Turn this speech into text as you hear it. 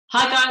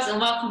Hi guys and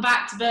welcome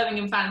back to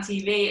Birmingham Fan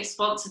TV. It's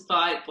sponsored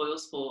by Boyle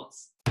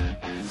Sports.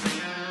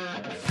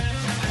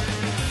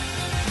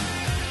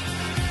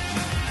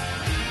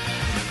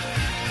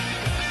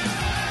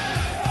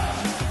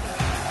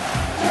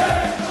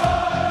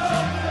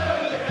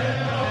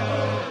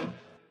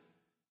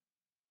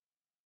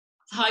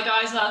 Hi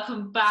guys,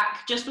 welcome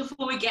back. Just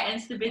before we get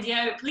into the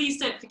video, please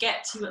don't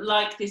forget to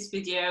like this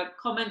video,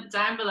 comment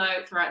down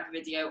below throughout the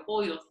video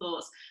all your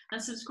thoughts,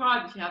 and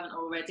subscribe if you haven't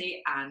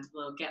already, and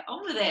we'll get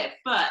on with it.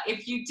 But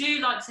if you do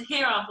like to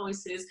hear our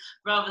voices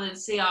rather than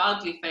see our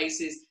ugly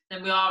faces,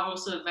 then we are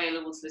also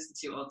available to listen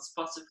to on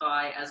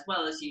Spotify as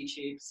well as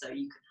YouTube, so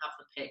you can have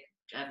the pick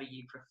whichever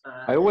you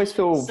prefer. I always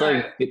feel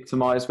very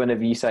victimised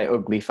whenever you say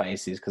ugly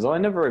faces because I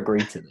never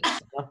agree to this.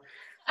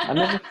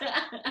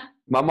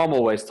 My mum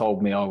always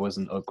told me I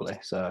wasn't ugly,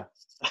 so.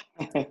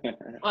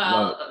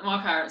 Well,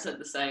 my parents said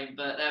the same,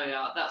 but there we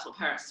are. That's what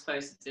parents are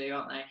supposed to do,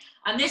 aren't they?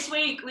 And this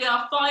week we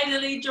are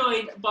finally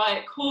joined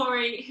by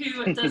Corey,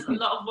 who does a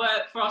lot of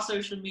work for our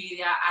social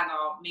media and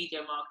our media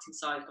marketing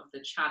side of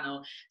the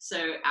channel. So,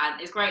 and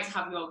it's great to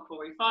have you on,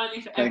 Corey.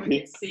 Finally, for everyone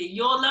to see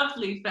your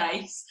lovely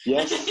face.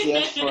 Yes,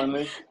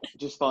 finally.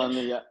 Just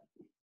finally, yeah.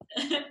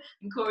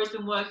 And Corey's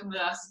been working with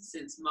us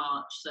since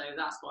March, so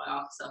that's why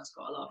our stuff's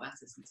got a lot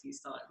better since he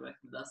started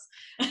working with us.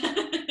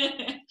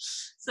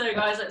 So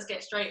guys, let's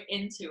get straight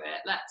into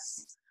it.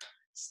 Let's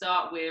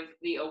start with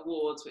the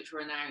awards, which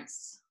were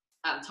announced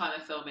at the time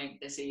of filming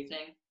this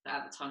evening.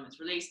 At the time it's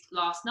released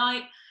last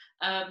night.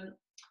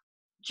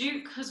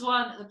 Duke has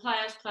won the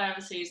Players Player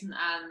of the Season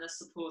and the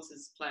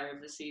Supporters Player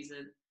of the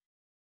Season.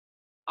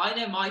 I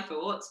know my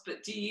thoughts,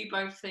 but do you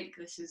both think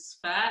this is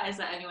fair? Is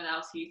there anyone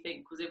else who you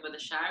think was in with a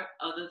shout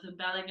other than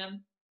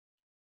Bellingham?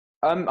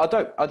 I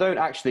don't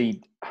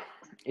actually.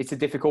 It's a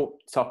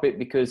difficult topic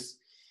because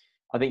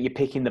I think you're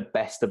picking the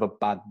best of a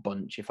bad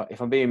bunch.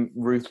 If I'm being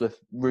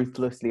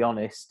ruthlessly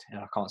honest,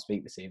 and I can't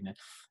speak this evening,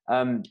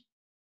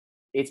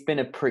 it's been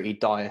a pretty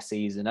dire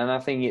season, and I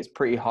think it's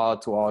pretty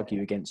hard to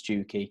argue against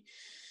Dukey.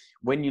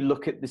 When you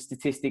look at the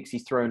statistics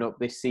he's thrown up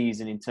this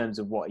season in terms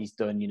of what he's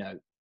done,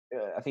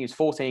 I think it's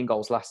 14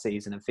 goals last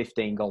season and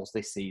 15 goals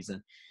this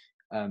season.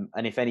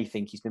 And if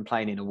anything, he's been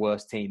playing in a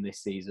worse team this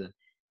season,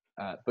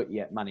 but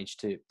yet managed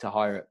to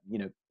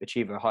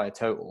achieve a higher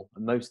total.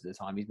 And most of the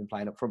time he's been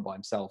playing up front by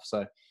himself.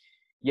 So,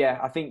 yeah,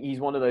 I think he's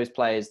one of those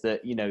players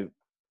that,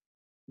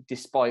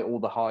 despite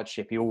all the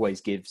hardship, he always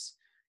gives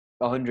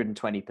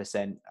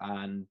 120%.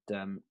 And,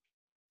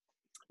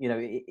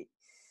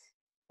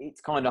 it's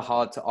kind of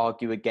hard to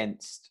argue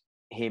against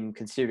him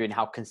considering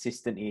how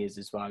consistent he is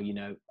as well.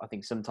 I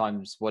think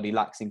sometimes what he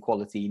lacks in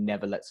quality, he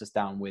never lets us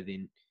down with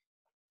in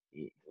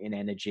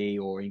energy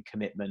or in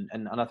commitment.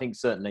 And I think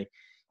certainly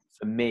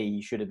for me,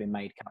 he should have been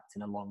made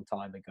captain a long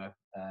time ago.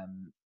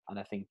 And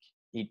I think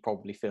he'd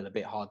probably feel a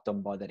bit hard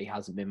done by that he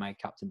hasn't been made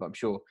captain, but I'm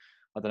sure,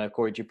 I don't know,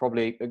 Corey, do you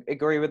probably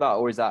agree with that,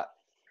 or is that?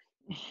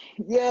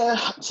 Yeah,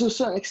 to a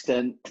certain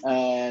extent.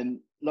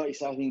 Like you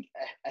said, I think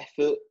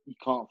effort, you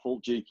can't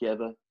fault Dukey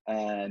ever.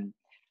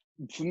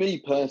 For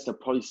me personally,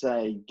 I'd probably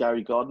say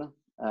Gary Gardner.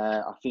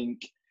 I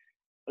think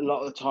a lot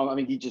of the time,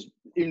 he just,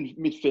 in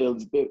midfield,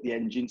 he's built the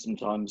engine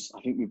sometimes.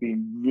 I think we've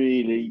been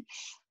really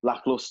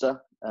lacklustre.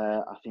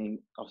 I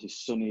think,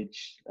 obviously,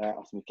 Sunnage,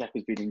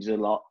 McKechnie's been injured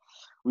a lot.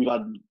 We've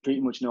had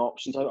pretty much no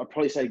options. I'd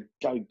probably say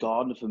Gary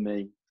Gardner for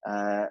me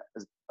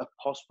as a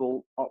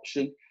possible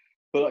option.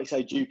 But like I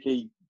say,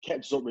 Dukey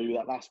kept us up really with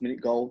that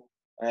last-minute goal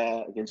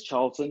against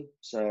Charlton.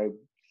 So,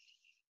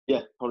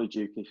 yeah, probably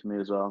Dukey for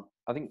me as well.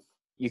 I think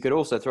you could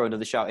also throw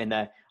another shout in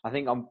there. I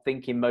think I'm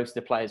thinking most of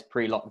the players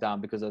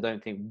pre-lockdown, because I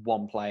don't think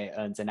one player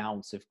earns an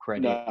ounce of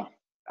credit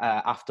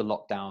after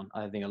lockdown.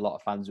 I think a lot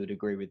of fans would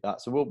agree with that.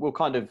 So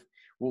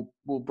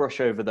we'll brush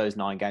over those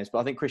 9 games. But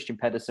I think Christian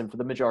Pedersen for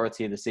the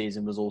majority of the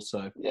season was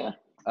also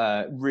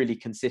really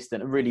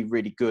consistent and really,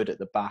 really good at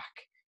the back,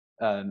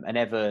 an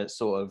ever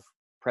sort of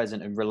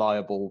present and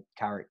reliable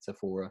character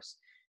for us,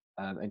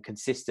 and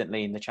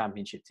consistently in the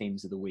championship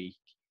teams of the week.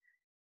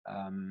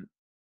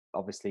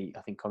 Obviously,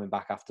 I think coming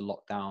back after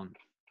lockdown,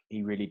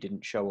 he really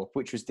didn't show up,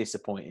 which was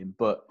disappointing.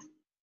 But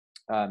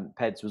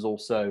Peds was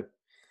also,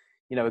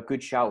 a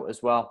good shout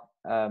as well.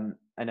 And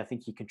I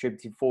think he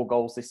contributed 4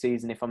 goals this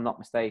season, if I'm not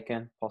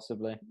mistaken,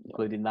 possibly,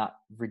 including that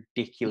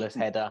ridiculous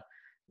header at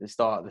the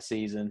start of the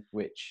season,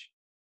 which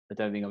I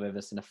don't think I've ever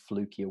seen a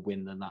flukier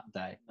win than that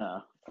day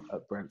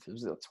at Brentford.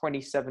 Was it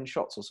 27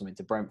 shots or something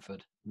to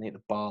Brentford? And they hit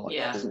the bar like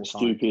 4 times.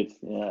 Stupid,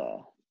 yeah.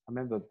 I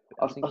remember,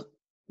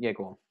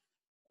 go on.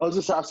 I was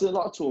just saying, I've seen a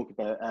lot of talk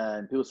about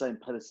people saying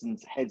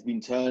Pedersen's head's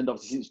been turned.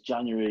 Obviously, since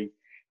January,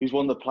 he's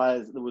one of the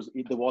players that there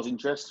was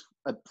interest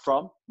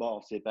from. Well,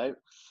 obviously about.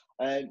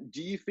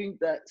 Do you think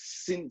that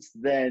since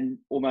then,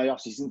 or maybe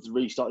actually since the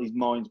restart, his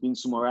mind's been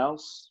somewhere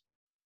else?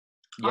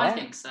 Yeah. I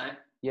think so.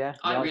 Yeah,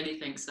 I really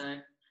think so. I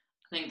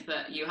think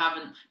that you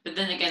haven't. But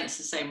then again, it's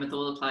the same with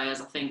all the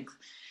players. I think.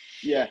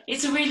 Yeah.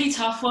 It's a really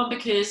tough one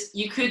because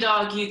you could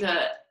argue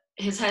that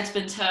his head's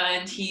been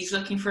turned, he's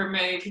looking for a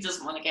move, he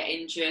doesn't want to get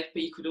injured,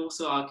 but you could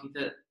also argue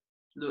that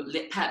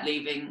Pep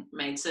leaving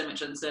made so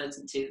much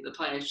uncertainty that the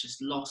players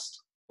just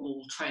lost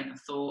all train of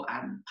thought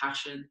and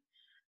passion.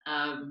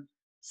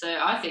 So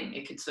I think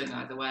it could swing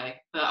either way.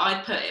 But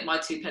I'd put my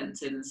 2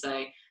 pence in and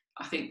say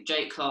I think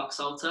Jake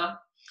Clark-Salter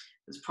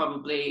was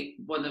probably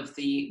one of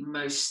the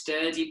most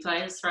sturdy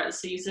players throughout the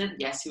season.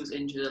 Yes, he was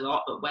injured a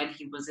lot, but when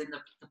he was in the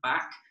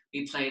back,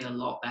 we played a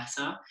lot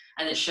better.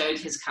 And it showed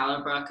his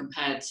calibre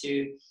compared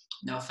to,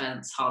 no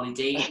offence, Harley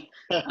Dean,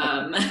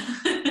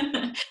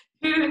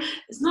 who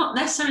is not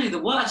necessarily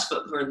the worst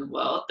footballer in the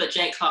world, but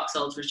Jake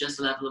Clark-Salter was just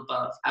a level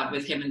above. And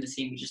with him in the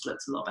team, he just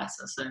looked a lot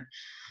better. So,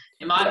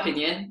 in my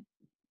opinion,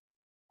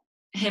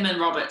 him and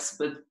Roberts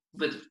would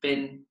have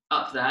been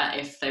up there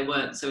if they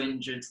weren't so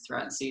injured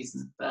throughout the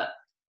season. But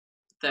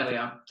there we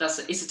are.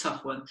 It's a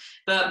tough one.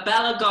 But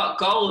Bella got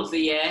goal of the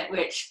year,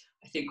 which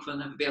I think we'll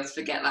never be able to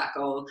forget that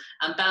goal.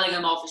 And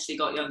Bellingham obviously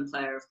got young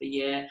player of the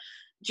year.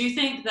 Do you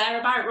think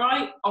they're about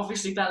right?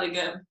 Obviously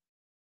Bellingham,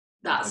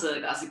 that's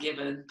a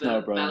given.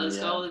 But No, Bella's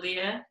goal of the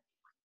year?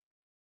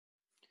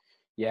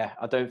 Yeah,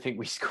 I don't think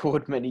we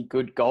scored many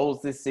good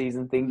goals this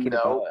season. Thinking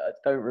about it,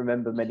 I don't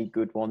remember many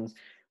good ones.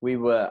 We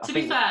were. To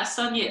be fair,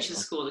 Sunjic has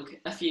scored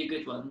a few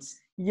good ones.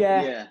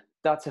 Yeah,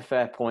 that's a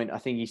fair point. I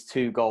think his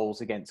 2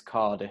 goals against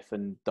Cardiff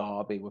and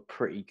Derby were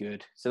pretty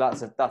good. So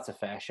that's a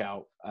fair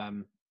shout.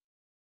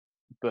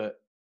 But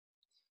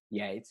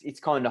yeah, it's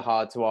kind of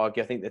hard to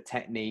argue. I think the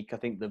technique, I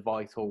think the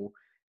vital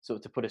sort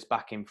of to put us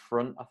back in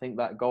front. I think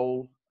that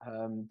goal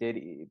did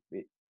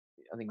it.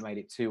 I think made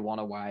it 2-1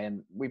 away,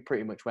 and we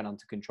pretty much went on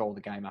to control the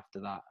game after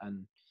that.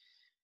 And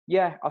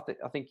yeah, I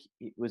think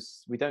it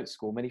was. We don't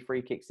score many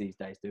free kicks these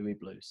days, do we,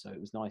 Blues? So it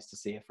was nice to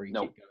see a free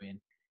kick go in.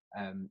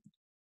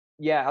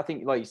 Yeah, I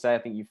think, like you say, I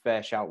think you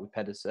fair shout with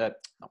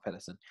not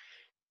Pedersen,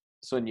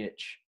 Sunjic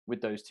with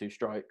those 2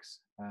 strikes,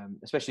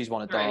 especially his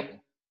one at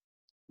Derby.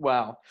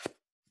 Well,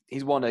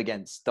 his one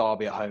against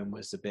Derby at home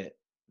was a bit.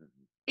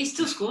 He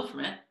still scored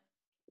from it.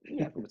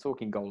 Yeah, but we're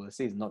talking goal of the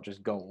season, not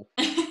just goal.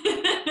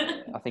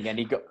 I think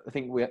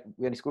we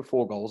only scored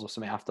 4 goals or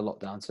something after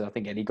lockdown, so I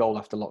think any goal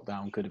after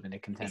lockdown could have been a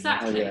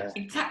contender.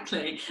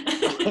 Exactly.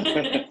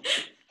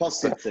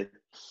 Positivity.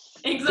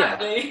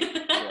 Exactly.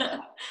 Yeah.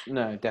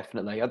 No,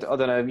 definitely. I don't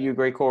know. Have you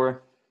agree, Cora?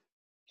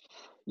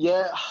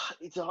 Yeah,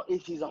 it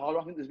is a hard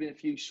one. I think there's been a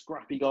few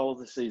scrappy goals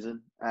this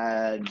season.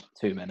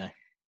 Too many.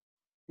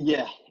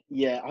 Yeah.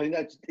 I think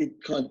that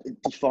it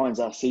defines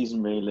our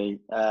season really.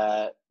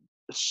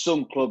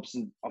 Some clubs,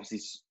 obviously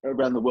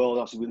around the world,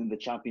 obviously within the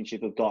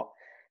Championship, have got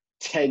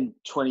 10,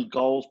 20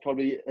 goals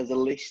probably as a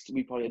list.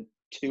 We probably had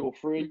 2 or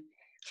 3.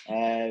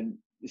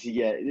 So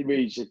yeah, it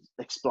really just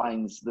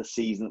explains the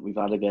season that we've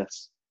had, I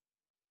guess.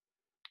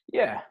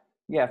 Yeah,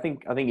 I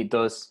think it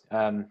does.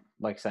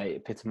 Like I say,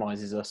 it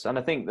epitomises us, and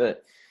I think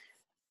that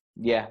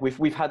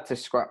we've had to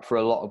scrap for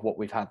a lot of what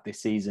we've had this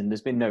season.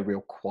 There's been no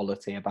real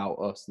quality about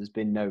us. There's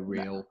been no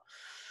real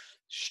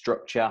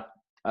structure.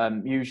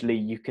 Usually,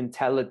 you can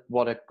tell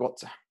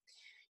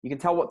you can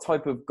tell what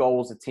type of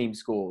goals a team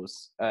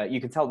scores.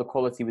 You can tell the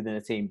quality within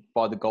a team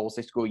by the goals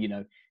they score. You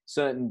know,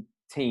 certain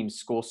teams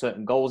score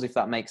certain goals, if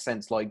that makes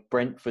sense. Like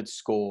Brentford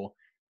score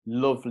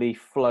lovely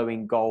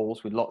flowing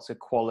goals with lots of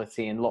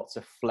quality and lots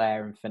of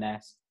flair and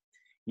finesse.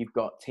 You've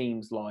got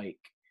teams like,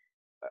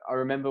 I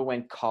remember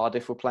when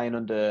Cardiff were playing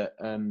under,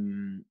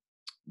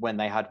 when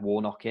they had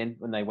Warnock in,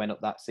 when they went up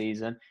that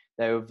season,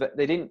 I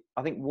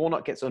think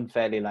Warnock gets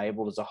unfairly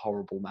labelled as a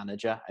horrible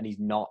manager, and he's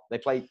not. They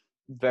play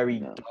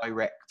very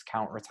direct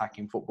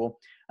counter-attacking football,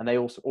 and they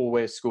also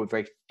always scored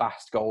very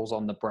fast goals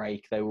on the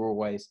break. They were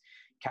always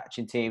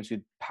catching teams with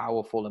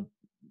powerful and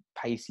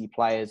pacey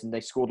players, and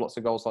they scored lots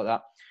of goals like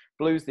that.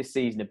 Blues this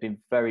season have been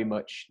very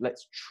much,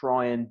 let's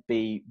try and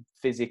be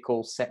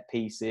physical, set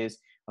pieces.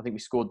 I think we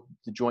scored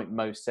the joint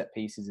most set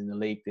pieces in the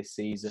league this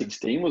season.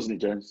 16, wasn't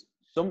it, James?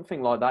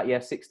 Something like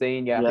that,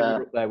 16. I think we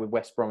were up there with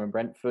West Brom and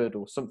Brentford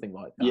or something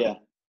like that. Yeah.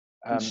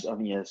 I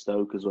think,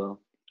 Stoke as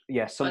well.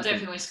 Yeah, I don't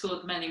think we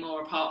scored many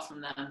more apart from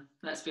them,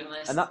 let's be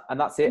honest. And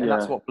that's it. And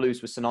that's what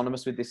Blues was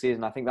synonymous with this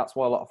season. I think that's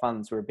why a lot of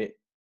fans were a bit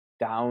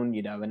down,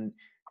 and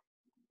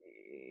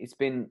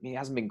it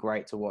hasn't been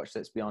great to watch,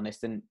 let's be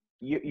honest. And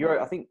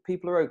I think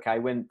people are okay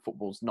when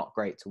football's not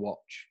great to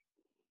watch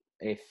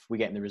if we're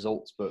getting the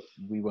results, but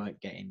we weren't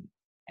getting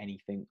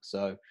anything.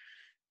 So,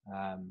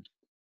 I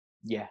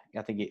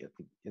think it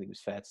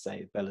was fair to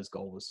say Bella's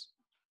goal was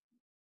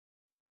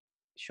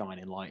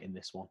shining light in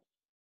this one.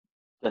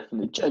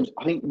 Definitely. James,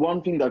 I think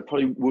one thing that I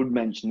probably would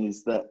mention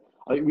is that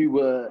I think we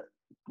were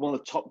one of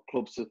the top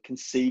clubs of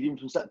conceding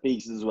from set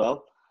pieces as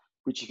well,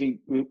 which I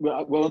think we're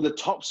one of the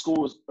top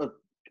scorers of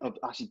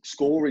actually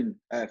scoring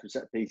from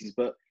set pieces,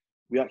 but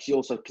we actually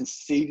also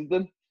conceded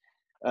them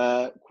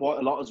quite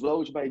a lot as well,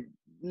 which made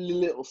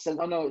little sense.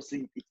 I know it's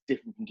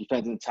different from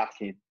defending and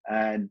attacking,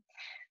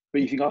 but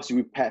you think obviously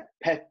with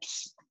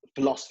Pep's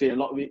philosophy, a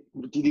lot of it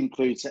did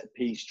include set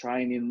piece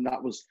training, and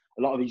that was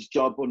a lot of his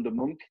job under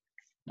Monk,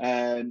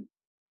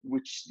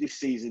 which this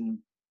season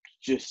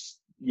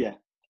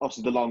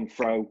obviously the long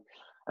throw.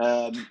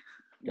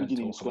 We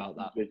didn't talk about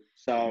that.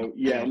 So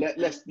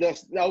let's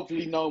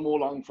hopefully no more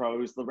long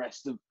throws. The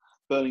rest of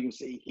Birmingham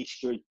City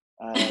history.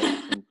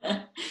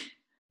 I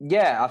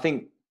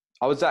think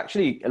I was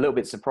actually a little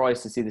bit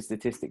surprised to see the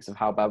statistics of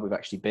how bad we've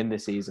actually been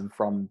this season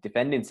from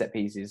defending set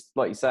pieces.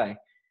 Like you say,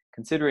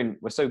 considering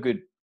we're so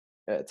good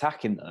at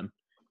attacking them,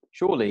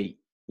 surely,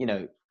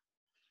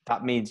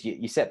 that means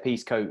your set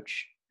piece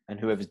coach and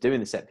whoever's doing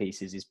the set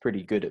pieces is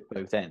pretty good at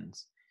both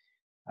ends.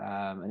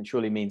 And it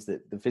surely means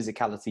that the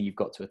physicality you've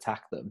got to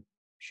attack them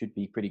should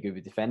be pretty good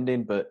with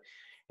defending, but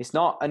it's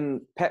not.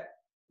 And Pep,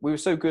 we were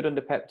so good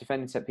under Pep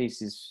defending set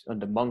pieces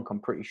under Monk, I'm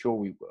pretty sure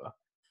we were.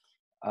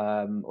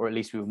 Or at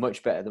least we were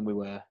much better than we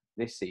were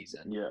this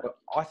season. Yeah. But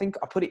I think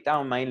I put it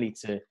down mainly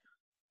to,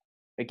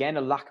 again,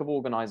 a lack of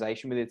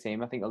organisation with the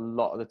team. I think a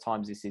lot of the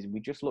times this season, we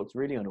just looked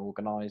really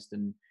unorganised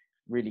and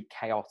really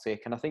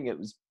chaotic. And I think it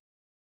was,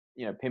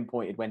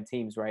 pinpointed when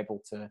teams were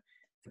able to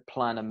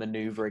plan a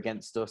manoeuvre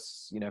against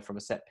us, from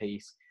a set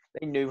piece.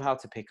 They knew how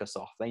to pick us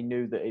off. They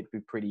knew that it'd be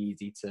pretty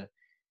easy to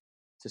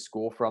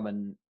score from.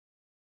 And,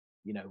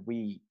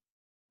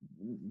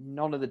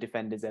 none of the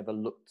defenders ever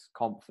looked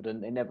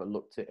confident. They never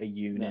looked at a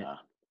unit.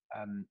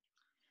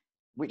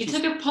 No. You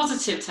took a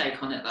positive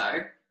take on it,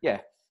 though.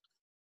 Yeah.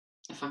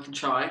 If I can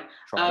try.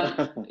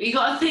 You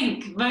got to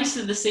think, most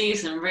of the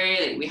season,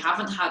 really, we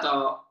haven't had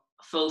our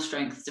full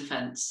strength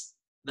defence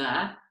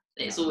there.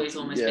 It's always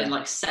almost been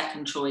like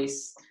second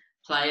choice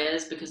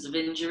players because of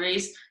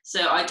injuries.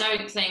 So I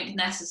don't think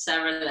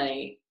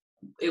necessarily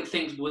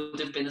things would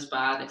have been as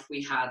bad if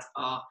we had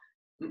our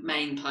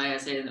main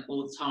players in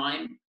all the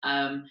time.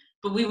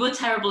 But we were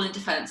terrible in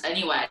defence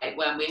anyway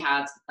when we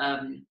had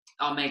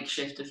our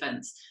makeshift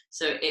defence.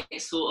 So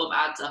it sort of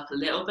adds up a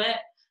little bit.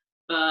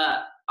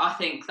 But I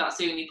think that's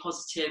the only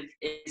positive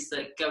is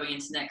that going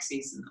into next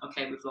season,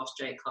 okay, we've lost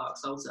Jake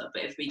Clark-Salter,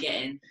 but if we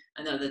get in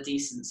another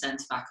decent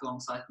centre-back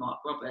alongside Mark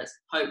Roberts,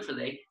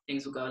 hopefully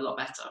things will go a lot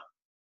better.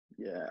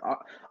 Yeah,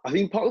 I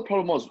think part of the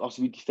problem was,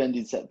 obviously, we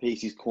defended set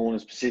pieces,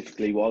 corners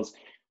specifically, was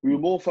we were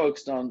more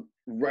focused on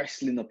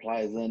wrestling the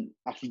players than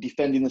actually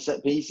defending the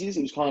set pieces.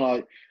 It was kind of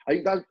like, I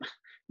think that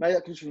maybe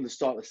that comes from the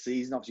start of the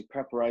season. Obviously,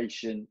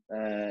 preparation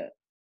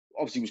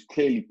obviously was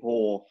clearly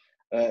poor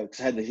because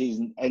how the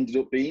season ended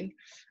up being.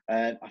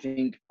 I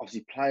think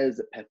obviously players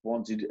that Pep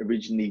wanted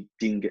originally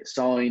didn't get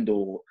signed,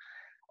 or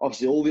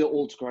obviously all the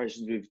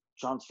alterations with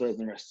transfers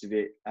and the rest of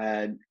it.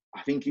 And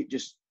I think it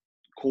just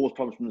caused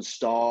problems from the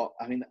start.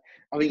 I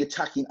think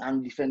attacking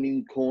and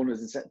defending corners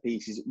and set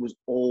pieces was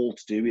all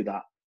to do with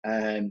that.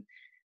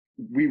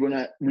 We run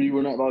out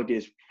of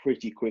ideas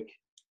pretty quick.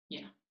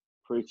 Yeah.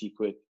 Pretty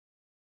quick.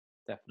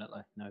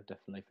 Definitely. No,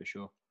 definitely for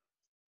sure.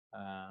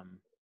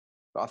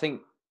 But I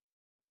think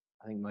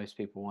most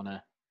people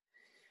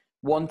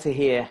want to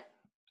hear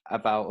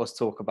about us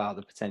talk about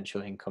the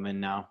potential incoming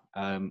now.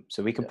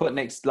 So we can put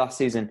last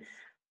season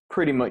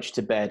pretty much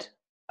to bed.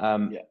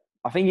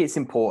 I think it's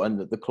important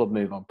that the club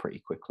move on pretty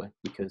quickly,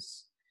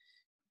 because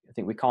I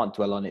think we can't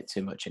dwell on it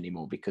too much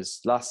anymore, because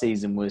last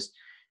season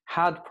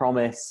had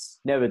promise,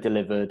 never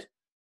delivered,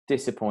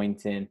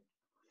 disappointing,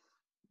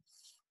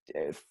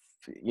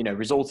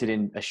 resulted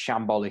in a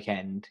shambolic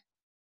end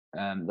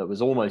that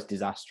was almost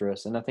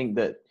disastrous. And I think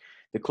that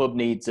the club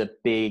needs a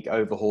big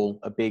overhaul,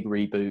 a big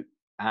reboot,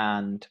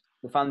 and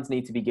the fans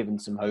need to be given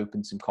some hope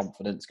and some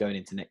confidence going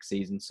into next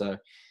season. So,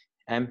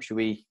 should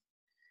we?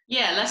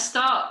 Yeah, let's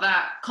start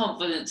that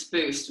confidence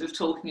boost with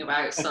talking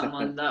about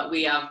someone that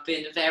we have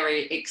been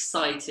very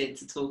excited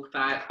to talk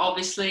about.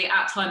 Obviously,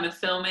 at time of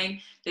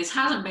filming, this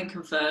hasn't been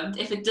confirmed.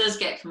 If it does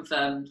get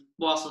confirmed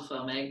whilst we're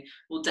filming,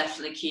 we'll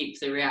definitely keep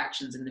the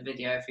reactions in the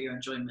video for your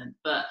enjoyment.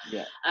 But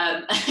yeah.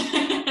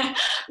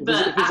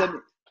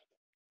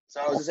 So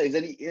I was going to say, is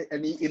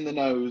any in the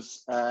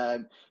nose? If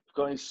you've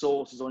got any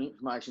sources or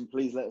information,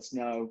 please let us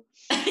know.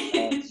 So we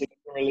can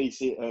release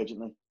it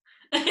urgently.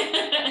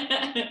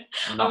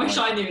 I wish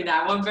I knew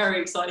now. I'm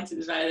very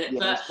excited about it.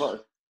 Yeah,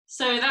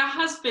 so there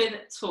has been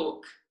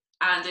talk,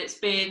 and it's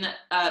been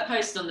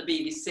posted on the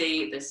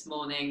BBC this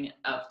morning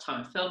of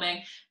time of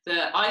filming,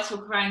 that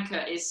Aitor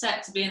Karanka is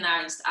set to be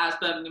announced as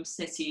Birmingham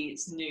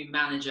City's new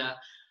manager.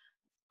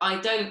 I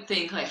don't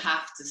think I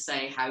have to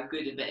say how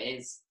good it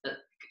is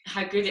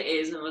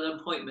of an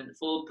appointment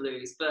for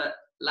Blues, but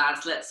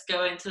lads, let's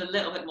go into a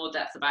little bit more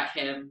depth about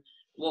him,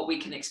 what we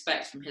can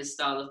expect from his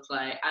style of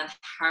play, and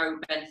how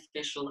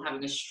beneficial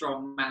having a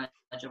strong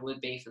manager would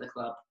be for the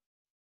club.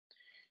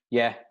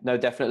 Yeah, no,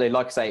 definitely.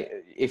 Like I say,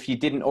 if you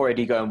didn't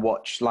already go and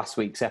watch last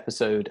week's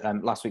episode,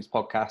 last week's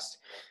podcast,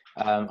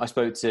 I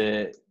spoke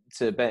to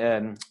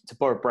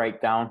Borough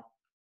Breakdown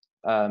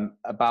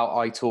about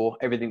Aitor,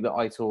 everything that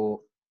Aitor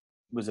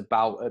was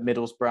about at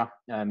Middlesbrough.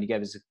 He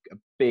gave us a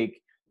big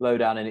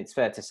lowdown, and it's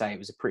fair to say it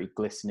was a pretty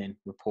glistening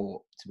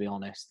report, to be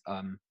honest.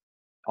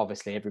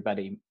 Obviously,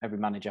 every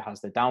manager has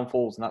their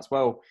downfalls, and that's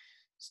well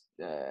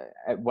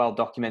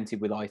documented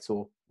with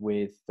Aitor,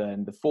 with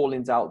the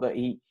fallings out that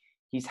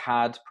he's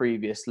had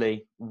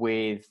previously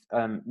with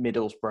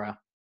Middlesbrough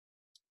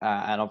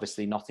and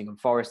obviously Nottingham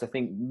Forest. I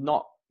think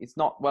it's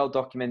not well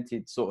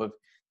documented, sort of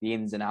the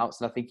ins and outs,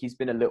 and I think he's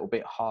been a little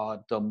bit hard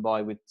done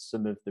by with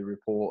some of the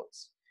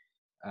reports.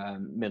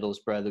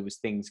 Middlesbrough, there was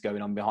things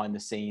going on behind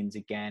the scenes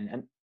again,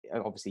 and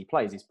obviously he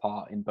plays his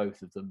part in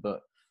both of them,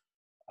 but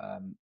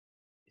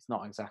it's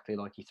not exactly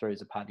like he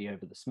throws a paddy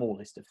over the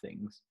smallest of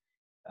things.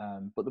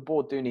 But the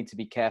board do need to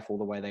be careful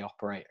the way they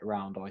operate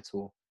around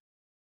Aitor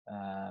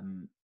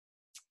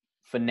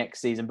for next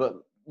season. But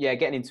yeah,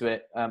 getting into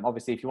it,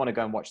 obviously, if you want to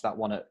go and watch that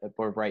one at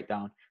Borough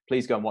Breakdown,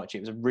 please go and watch it.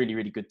 It was a really,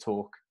 really good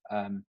talk.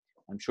 I'm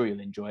sure you'll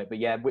enjoy it. But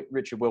yeah,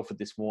 Richard Wilford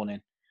this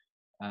morning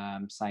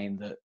saying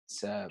that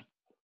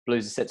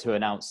Blues are set to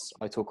announce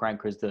Aitor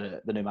Karanka as the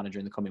new manager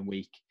in the coming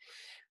week,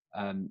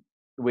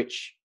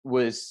 which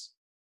was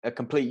a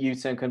complete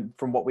U-turn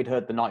from what we'd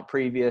heard the night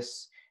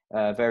previous.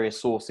 Various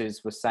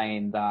sources were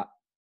saying that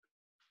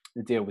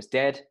the deal was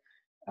dead.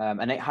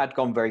 And it had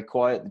gone very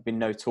quiet. There'd been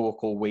no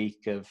talk all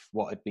week of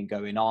what had been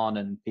going on,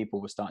 and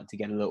people were starting to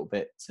get a little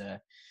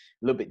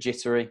bit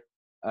jittery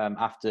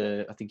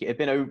after, I think it had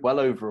been well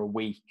over a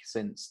week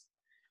since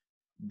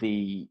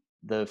the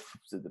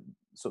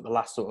sort of the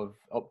last sort of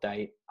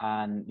update.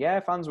 And yeah,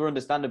 fans were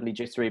understandably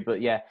jittery.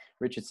 But yeah,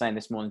 Richard's saying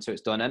this morning, so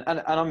it's done.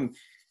 And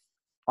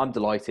I'm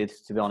delighted,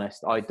 to be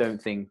honest. I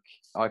don't think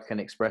I can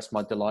express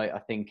my delight. I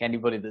think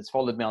anybody that's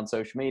followed me on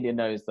social media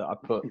knows that I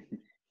put.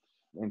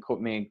 And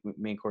me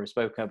and Corey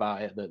spoken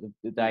about it, that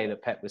the day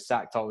that Pep was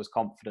sacked, I was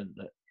confident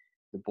that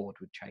the board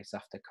would chase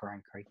after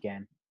Karanka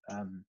again.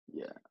 I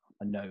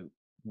know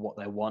what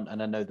they want,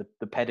 and I know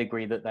the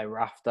pedigree that they were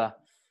after.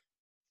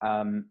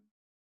 And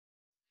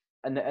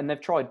they've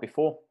tried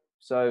before.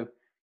 So,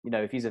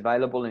 if he's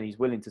available and he's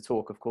willing to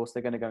talk, of course,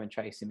 they're going to go and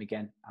chase him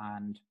again.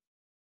 And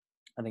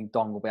I think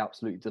Dong will be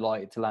absolutely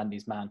delighted to land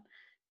his man.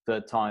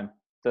 Third time's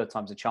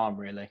a charm,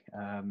 really.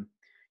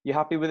 You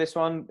happy with this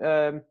one?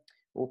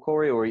 Or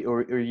Corey,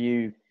 or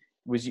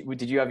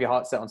did you have your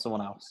heart set on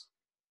someone else?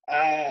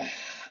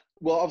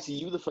 Well, obviously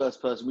you were the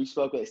first person. We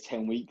spoke about this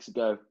 10 weeks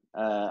ago,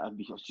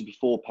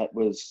 before Pep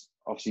was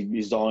obviously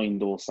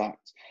resigned or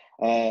sacked.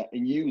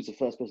 And you was the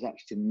first person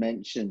actually to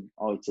mention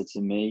Aitor to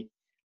me.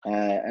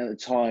 At the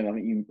time, I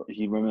think if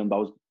you remember, I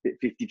was a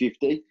bit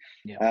 50-50.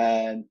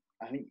 Yeah.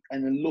 I think,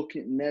 and then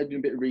now doing a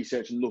bit of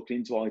research and looking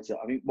into Aitor,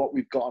 I think what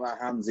we've got on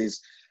our hands is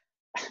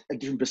a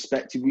different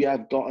perspective. We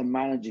have got a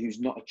manager who's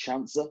not a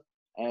chancer.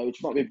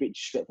 Which might be a bit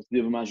disrespectful to the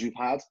other managers we've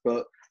had,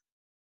 but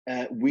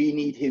we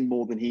need him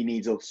more than he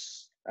needs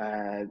us.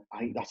 I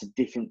think that's a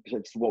different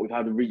perspective to what we've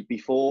had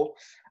before.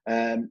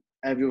 Every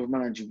other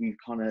manager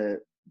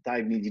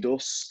they've needed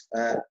us,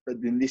 but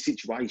in this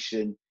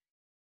situation,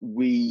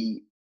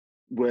 we're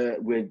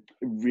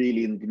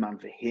really in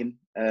demand for him,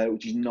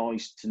 which is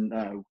nice to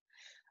know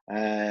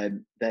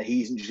that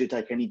he isn't just going to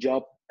take any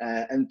job.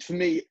 And for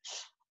me,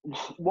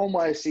 one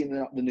way I've seen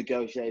the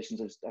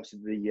negotiations of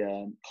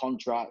the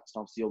contracts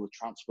and obviously all the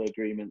transfer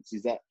agreements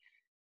is that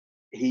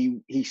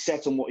he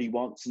set on what he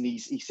wants, and he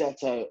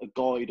set a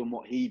guide on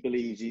what he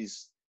believes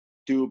is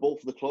doable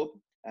for the club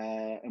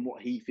and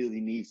what he feels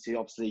he needs to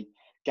obviously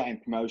gain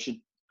promotion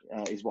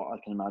is what I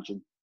can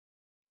imagine.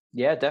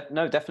 Yeah,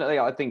 definitely.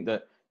 I think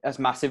that's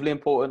massively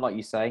important, like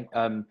you say.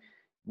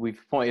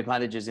 We've appointed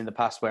managers in the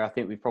past where I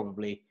think we've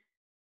probably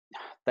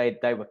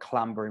they were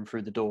clambering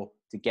through the door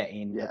to get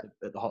in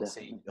at the hot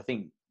seat. I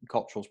think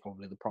Cottrell's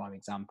probably the prime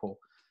example.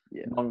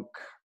 Yeah. Monk,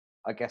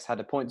 I guess,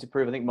 had a point to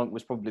prove. I think Monk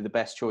was probably the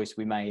best choice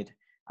we made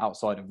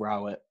outside of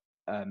Rowett.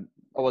 I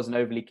wasn't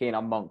overly keen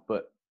on Monk,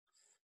 but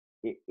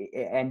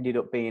it ended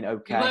up being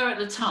okay. You were at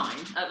the time.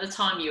 At the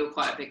time, you were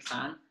quite a big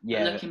fan.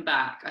 Yeah. But looking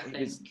back, I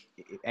think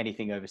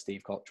anything over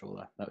Steve Cottrell,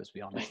 though, let's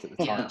be honest, at the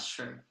time. Yeah, that's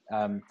true.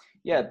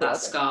 That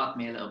scarred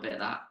me a little bit.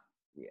 That.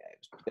 Yeah,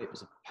 it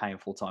was a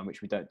painful time,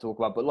 which we don't talk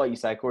about. But like you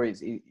say,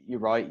 Corey, you're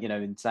right.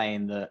 In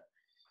saying that,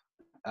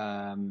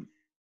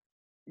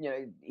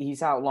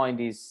 he's outlined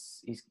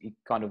his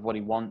kind of what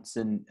he wants,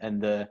 and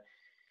the,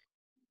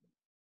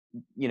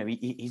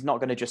 he's not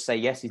going to just say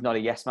yes. He's not a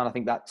yes man. I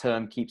think that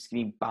term keeps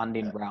getting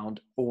bandied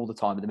around all the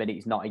time. At the minute,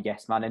 he's not a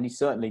yes man, and he's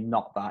certainly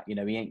not that.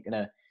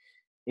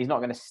 He's not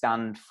going to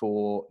stand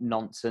for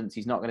nonsense.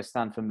 He's not going to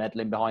stand for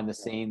meddling behind the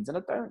scenes. And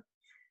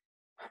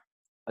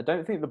I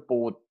don't think the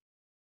board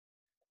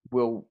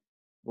will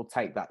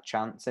take that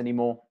chance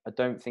anymore. I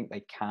don't think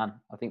they can.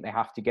 I think they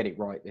have to get it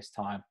right this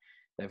time.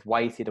 They've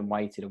waited and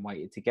waited and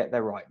waited to get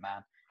their right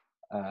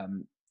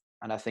man.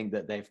 And I think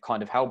that they've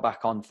kind of held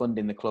back on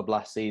funding the club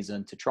last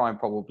season to try and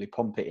probably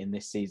pump it in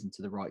this season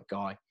to the right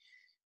guy.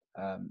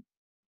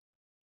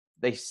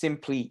 They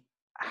simply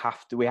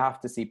we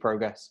have to see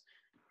progress.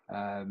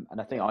 And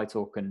I think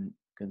Aitor can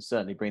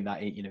certainly bring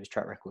that in. His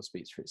track record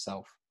speaks for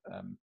itself.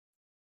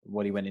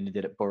 What he went in and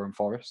did at Borough and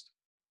Forest.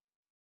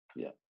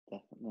 Yeah.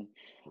 Definitely.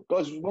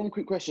 Guys, one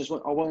quick question.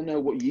 I want to know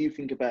what you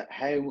think about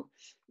how,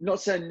 not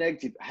saying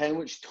negative, how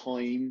much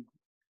time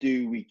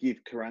do we give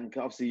Karanka?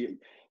 Obviously,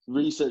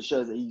 research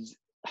shows that he's,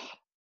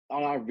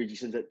 on average, he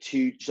spends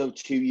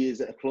 2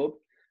 years at a club.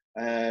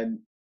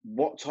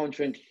 What time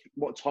frame do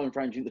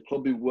you think the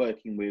club will be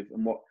working with,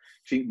 and what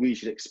do you think we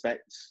should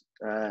expect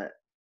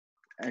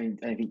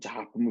anything to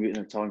happen with it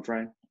in a time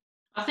frame?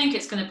 I think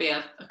it's going to be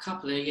a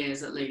couple of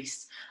years at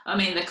least. I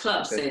mean, the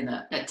club's in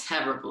a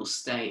terrible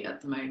state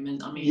at the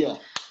moment. I mean,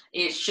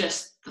 it's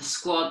just the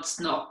squad's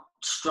not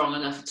strong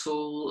enough at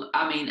all.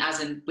 I mean,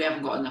 as in we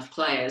haven't got enough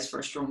players for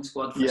a strong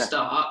squad for a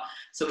start,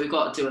 so we've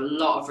got to do a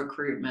lot of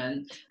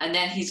recruitment. And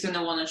then he's going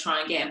to want to try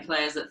and get in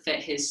players that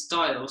fit his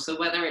style. So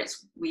whether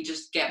it's we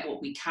just get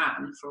what we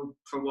can for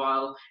a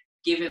while,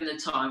 give him the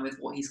time with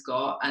what he's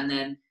got, and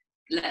then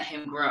let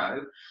him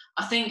grow.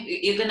 I think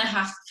you're going to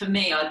have, for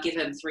me, I'd give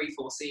him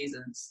 3-4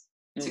 seasons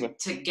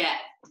to get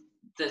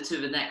to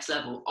the next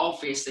level.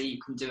 Obviously, you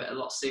can do it a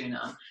lot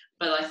sooner.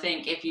 But I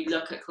think if you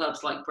look at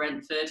clubs like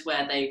Brentford,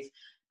 where they've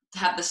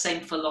had the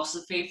same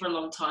philosophy for a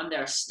long time,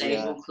 they're a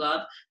stable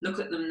club. Look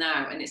at them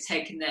now, and it's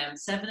taken them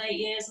 7-8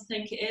 years, I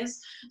think it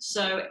is.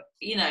 So,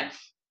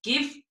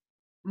 give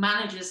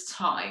managers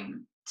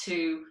time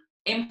to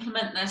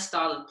implement their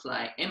style of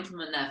play,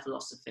 implement their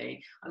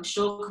philosophy. I'm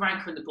sure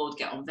Karanka and the board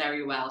get on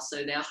very well,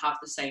 so they'll have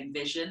the same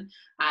vision.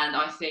 And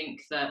I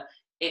think that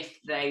if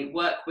they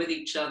work with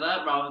each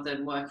other rather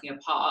than working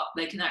apart,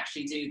 they can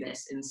actually do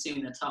this in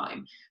sooner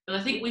time. But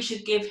I think we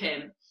should give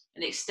him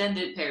an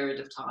extended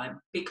period of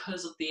time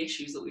because of the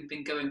issues that we've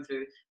been going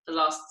through the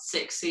last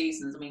 6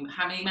 seasons. I mean,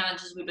 how many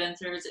managers we've been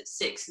through? Is it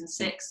 6 and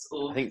 6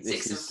 or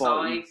 6 and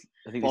 5?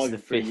 I think this is the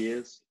 5th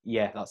years.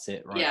 Yeah, that's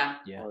it, right? Yeah,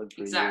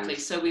 exactly.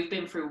 So we've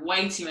been through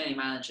way too many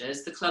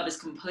managers. The club is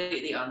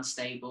completely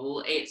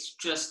unstable. It's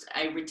just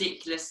a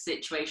ridiculous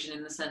situation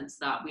in the sense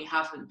that we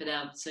haven't been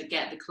able to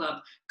get the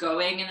club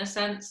going in a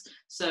sense.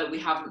 So we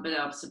haven't been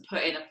able to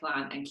put in a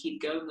plan and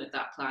keep going with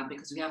that plan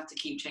because we have to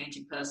keep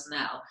changing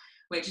personnel,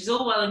 which is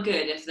all well and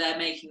good if they're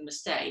making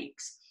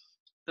mistakes.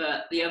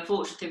 But the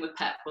unfortunate thing with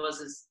Pep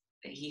is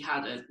that he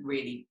had a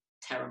really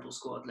terrible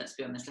squad, let's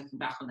be honest, looking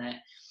back on it.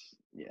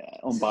 Yeah,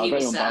 very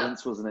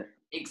unbalanced, wasn't it?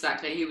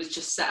 Exactly. He was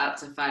just set up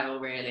to fail,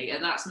 really.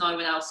 And that's no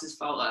one else's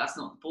fault. That's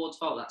not the board's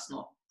fault. That's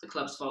not the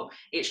club's fault.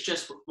 It's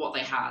just what they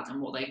had and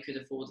what they could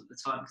afford at the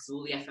time because of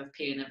all the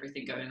FFP and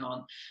everything going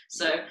on.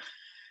 So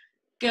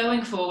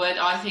going forward,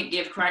 I think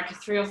give Karanka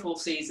 3 or 4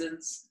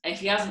 seasons. If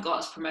he hasn't got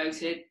us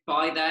promoted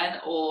by then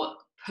or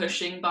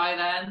pushing by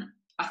then,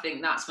 I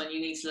think that's when you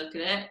need to look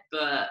at it.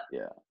 But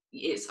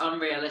it's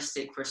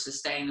unrealistic for a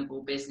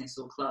sustainable business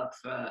or club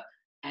for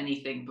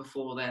anything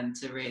before then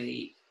to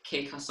really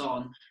kick us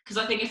on. Because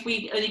I think if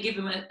we only give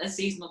him a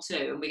season or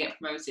 2 and we get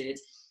promoted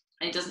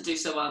and he doesn't do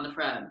so well in the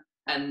Prem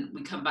and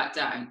we come back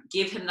down,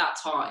 give him that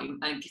time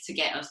and to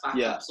get us back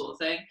up sort of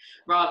thing,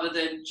 rather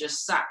than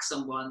just sack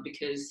someone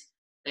because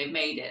they've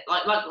made it.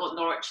 Like what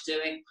Norwich are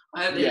doing.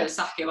 I hope they don't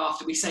sack him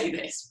after we say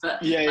this.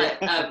 But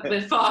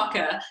with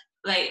Farke,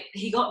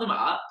 he got them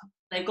up.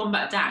 They've gone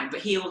back down, but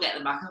he will get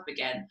them back up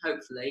again,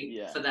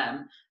 hopefully, for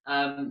them.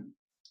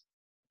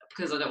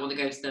 Because I don't want to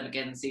go to them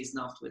again the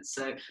season afterwards.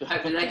 So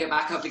hopefully they go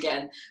back up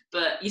again.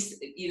 But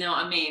you know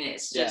what I mean?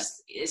 It's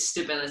just it's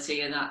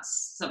stability, and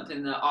that's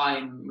something that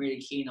I'm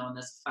really keen on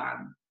as a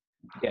fan.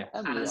 Yeah.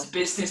 And as a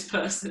business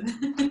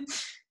person.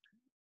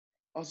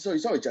 Sorry,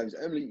 James.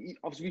 Emily,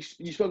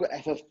 obviously you spoke about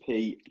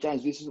FFP.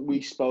 James, this is what we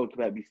spoke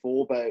about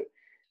before, about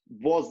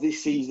was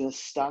this season a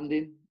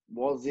stand-in?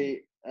 Was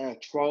it a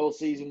trial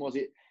season? Was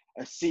it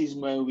a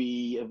season where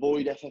we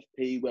avoid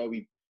FFP, where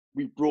we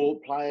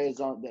brought players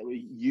on that were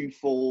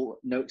youthful,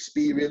 no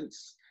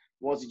experience?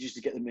 Was it just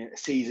to get them a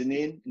season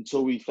in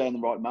until we found the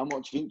right man?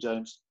 What do you think,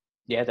 James?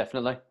 Yeah,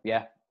 definitely.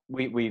 Yeah,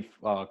 we've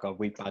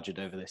badgered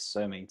over this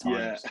so many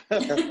times.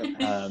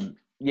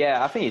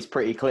 Yeah. I think it's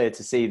pretty clear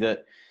to see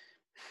that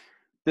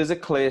there's a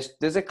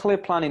clear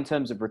plan in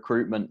terms of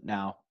recruitment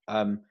now.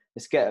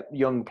 Let's get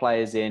young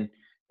players in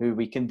who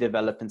we can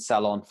develop and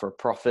sell on for a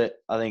profit.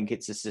 I think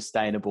it's a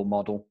sustainable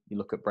model. You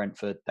look at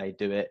Brentford, they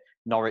do it.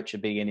 Norwich are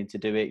beginning to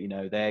do it.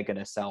 They're going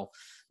to sell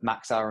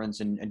Max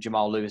Aarons and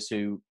Jamal Lewis,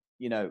 who,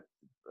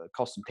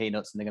 cost them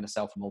peanuts, and they're going to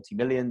sell for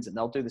multi-millions, and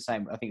they'll do the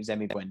same. I think it's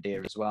Emi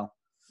Buendia as well.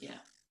 Yeah.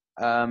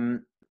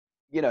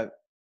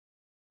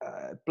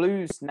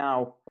 Blues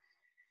now.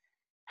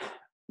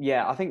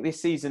 Yeah, I think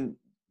this season,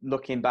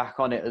 looking back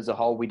on it as a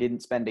whole, we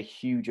didn't spend a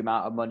huge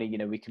amount of money.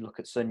 We can look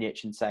at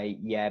Sunjic and say,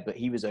 but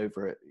he was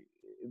over it.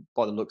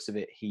 By the looks of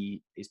it,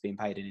 he is being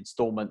paid in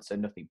instalments, so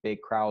nothing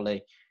big.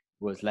 Crowley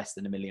was less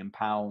than £1 million.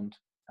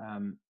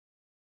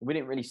 We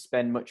didn't really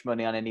spend much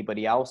money on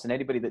anybody else, and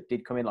anybody that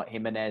did come in, like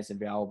Jimenez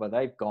and Villalba,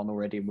 they've gone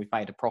already, and we've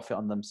made a profit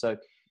on them. So,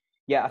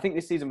 I think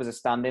this season was a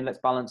stand-in. Let's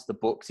balance the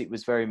books. It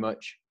was very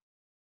much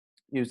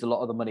used a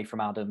lot of the money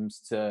from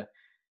Adams to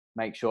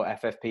make sure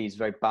FFP is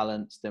very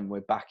balanced, and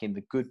we're back in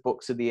the good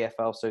books of the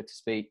EFL, so to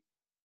speak.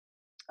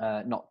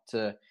 Not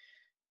to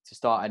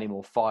start any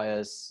more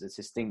fires,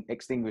 to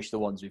extinguish the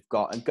ones we've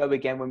got and go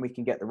again when we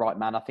can get the right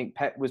man. I think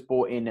Pep was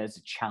brought in as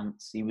a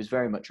chance. He was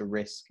very much a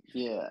risk.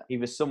 Yeah. He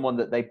was someone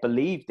that they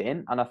believed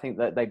in, and I think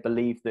that they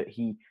believed that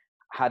he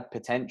had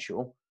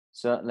potential.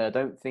 Certainly, I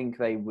don't think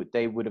they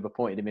would have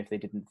appointed him if they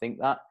didn't think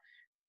that.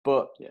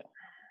 But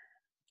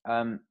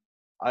I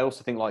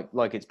also think,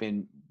 like it's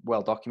been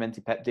well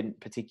documented, Pep didn't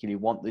particularly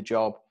want the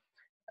job.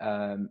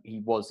 He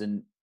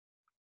wasn't.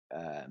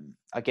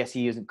 I guess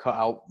he isn't cut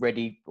out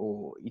ready,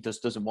 or he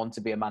just doesn't want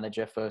to be a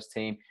manager first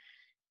team.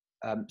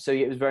 So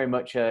it was very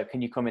much,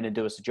 can you come in and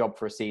do us a job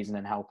for a season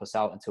and help us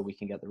out until we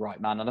can get the right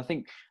man? And I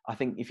think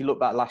if you look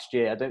back last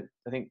year,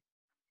 I think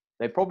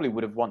they probably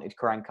would have wanted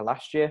Karanka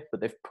last year,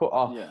 but they've put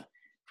off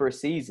for a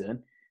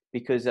season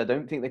because I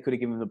don't think they could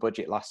have given him the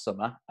budget last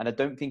summer. And I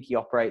don't think he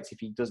operates if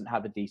he doesn't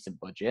have a decent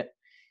budget.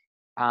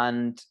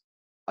 And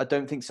I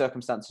don't think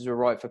circumstances were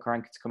right for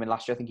Karanka to come in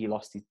last year. I think he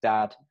lost his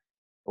dad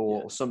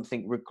or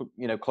something,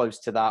 close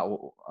to that.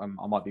 Or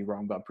I might be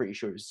wrong, but I'm pretty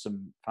sure it was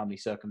some family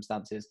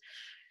circumstances.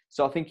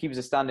 So I think he was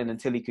a stand-in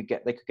until they could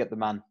get the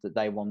man that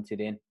they wanted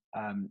in.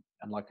 And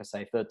like I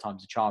say, third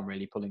time's a charm,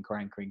 really, pulling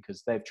Karanka in,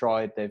 because they've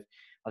tried.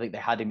 I think they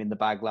had him in the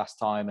bag last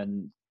time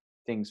and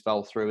things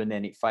fell through, and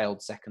then it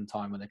failed second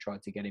time when they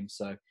tried to get him.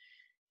 So,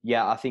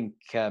 yeah, I think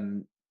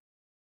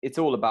it's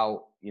all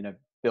about,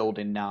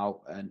 building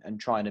now and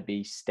trying to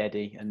be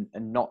steady and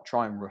not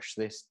try and rush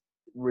this.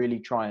 Really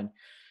try and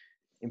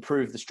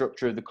improve the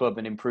structure of the club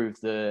and improve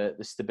the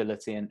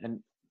stability and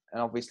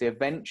obviously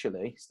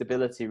eventually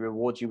stability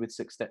rewards you with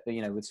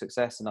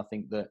success. And I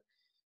think that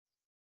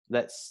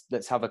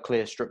let's have a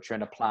clear structure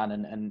and a plan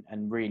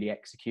and really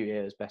execute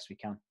it as best we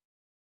can.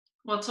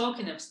 Well,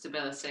 talking of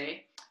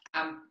stability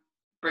and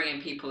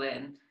bringing people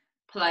in,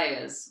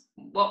 players,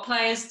 what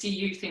players do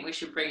you think we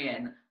should bring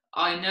in?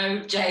 I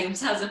know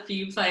James has a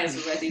few players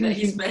already that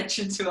he's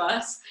mentioned to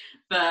us,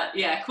 but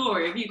yeah,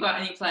 Corey, have you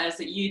got any players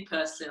that you'd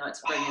personally like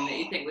to bring in that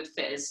you think would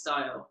fit his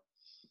style?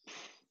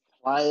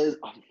 Players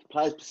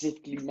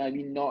specifically,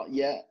 maybe not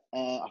yet.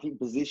 I think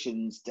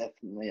positions,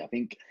 definitely. I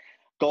think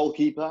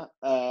goalkeeper,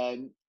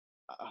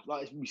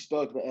 like we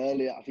spoke about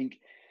earlier, I think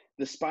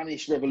the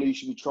Spanish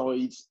Revolution we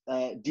tried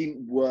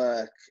didn't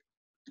work.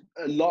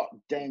 A lot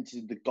down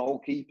to the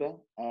goalkeeper.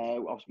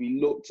 Obviously, we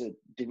looked at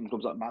different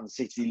clubs like Man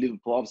City,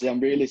 Liverpool. Obviously, I'm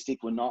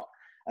realistic, we're not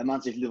a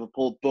Man City,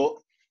 Liverpool, but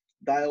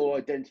they all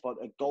identified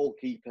a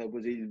goalkeeper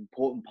was an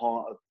important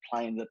part of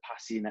playing the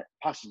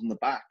passes from the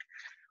back,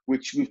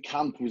 which with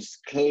Camp was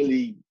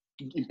clearly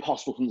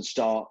impossible from the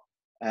start.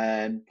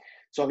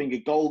 So I think a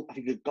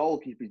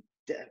goalkeeper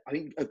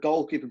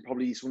and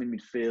probably someone in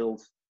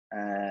midfield,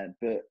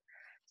 but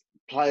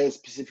players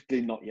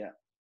specifically not yet.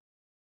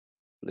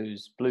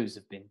 Blues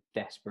have been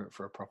desperate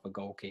for a proper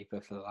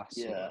goalkeeper for the last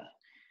year.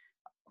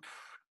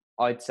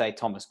 I'd say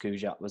Thomas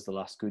Kujat was the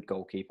last good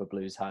goalkeeper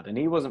Blues had, and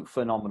he wasn't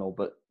phenomenal,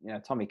 but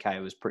Tommy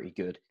Kaye was pretty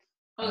good.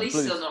 Well, he's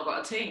still not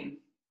got a team.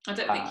 I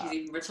don't think he's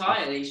even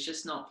retired. He's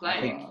just not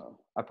playing.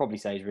 I'd probably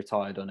say he's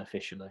retired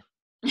unofficially.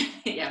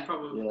 Yeah,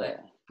 probably. Yeah.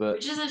 But,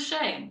 which is a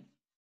shame.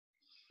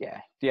 Yeah.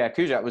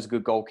 Kujat was a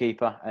good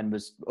goalkeeper and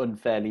was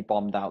unfairly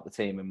bombed out the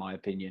team, in my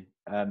opinion.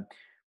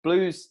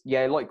 Blues,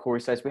 like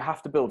Corey says, we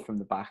have to build from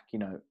the back.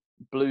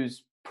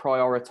 Blues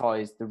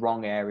prioritise the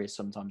wrong areas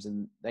sometimes,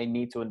 and they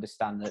need to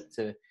understand that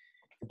to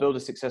build a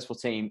successful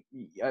team,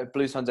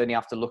 Blues fans only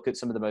have to look at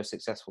some of the most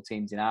successful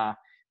teams in our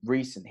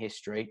recent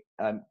history.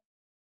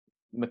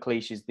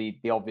 McLeish is the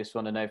obvious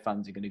one. I know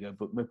fans are going to go,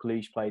 but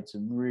McLeish played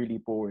some really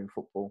boring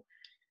football.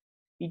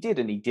 He did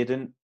and he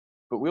didn't,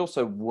 but we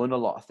also won a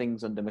lot of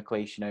things under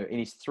McLeish. In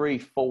his 3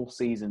 full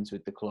seasons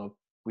with the club,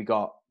 we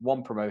got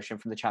 1 promotion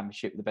from the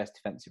Championship with the best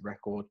defensive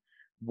record,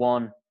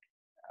 1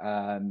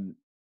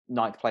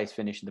 ninth place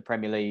finish in the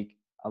Premier League,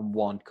 and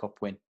 1 cup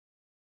win.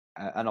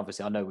 And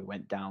obviously, I know we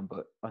went down,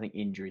 but I think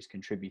injuries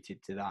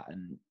contributed to that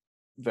and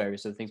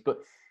various other things.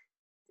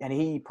 And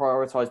he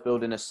prioritised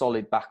building a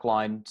solid back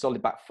line,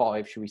 solid back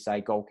 5, should we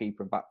say,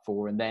 goalkeeper and back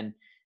 4, and then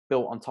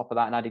built on top of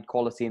that and added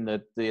quality in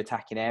the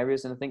attacking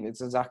areas. And I think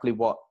it's exactly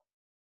what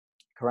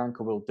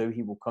Karanka will do.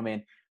 He will come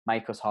in,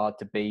 make us hard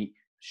to beat,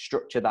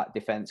 structure that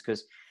defence,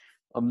 because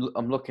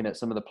I'm looking at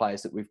some of the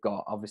players that we've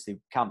got. Obviously,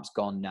 Camp's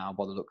gone now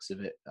by the looks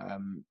of it.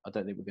 I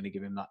don't think we're going to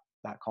give him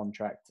that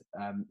contract.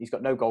 He's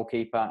got no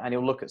goalkeeper, and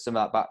he'll look at some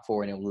of that back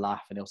 4 and he'll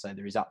laugh and he'll say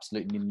there is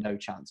absolutely no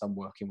chance I'm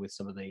working with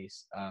some of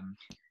these.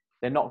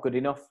 They're not good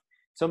enough.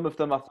 Some of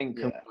them I think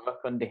can work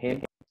under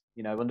him,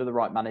 under the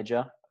right manager.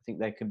 I think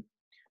they can.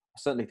 I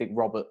certainly think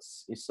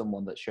Roberts is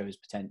someone that shows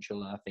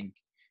potential, and I think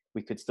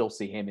we could still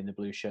see him in the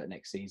blue shirt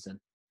next season.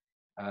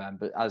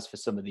 But as for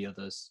some of the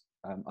others,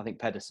 I think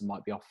Pedersen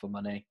might be off for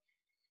money.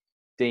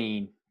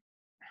 Dean,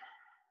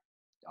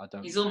 I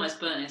don't. He's almost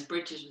burnt his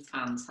bridges with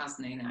fans,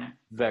 hasn't he? Now,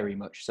 very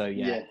much so.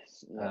 Yeah.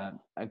 Yes. Yeah.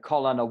 And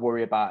Colin, I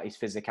worry about his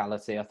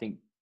physicality. I think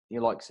he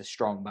likes a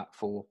strong back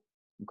 4.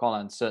 And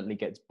Colin certainly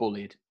gets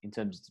bullied in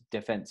terms of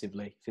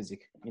defensively,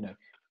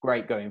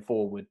 great going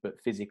forward,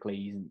 but physically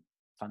he isn't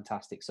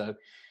fantastic. So,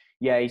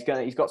 yeah, he's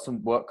got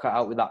some work cut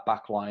out with that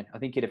back line. I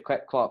think he'd have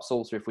kept Clark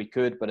Salter if we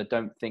could, but I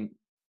don't think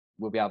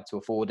we'll be able to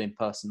afford him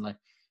personally.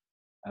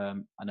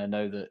 And I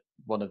know that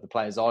one of the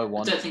players I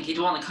want. I don't think he'd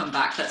want to come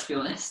back. Let's be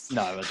honest.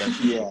 No, I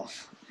don't. Yeah.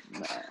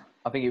 No.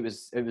 I think it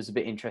was a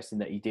bit interesting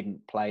that he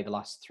didn't play the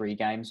last 3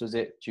 games. Was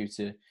it due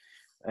to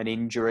an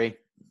injury?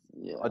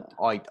 Yeah.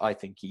 I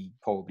think he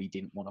probably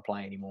didn't want to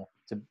play anymore.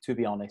 To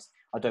be honest,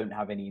 I don't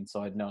have any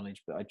inside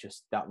knowledge, but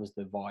that was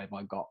the vibe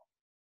I got.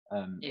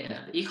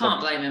 You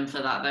can't blame him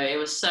for that though. It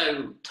was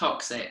so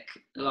toxic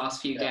the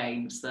last few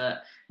games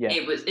that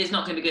it's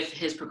not going to be good for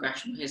his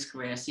progression, his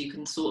career. So you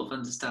can sort of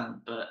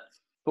understand, but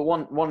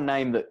one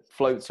name that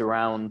floats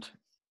around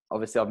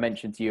obviously I've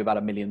mentioned to you about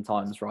 1 million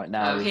times right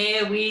now. Oh,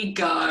 here we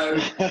go.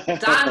 Daniel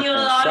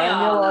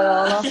Daniel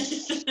Ayala.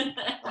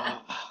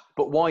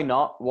 But why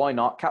not? Why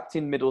not?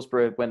 Captain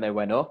Middlesbrough when they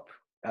went up.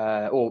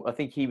 Or I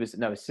think he was,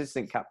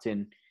 assistant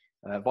captain,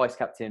 vice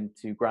captain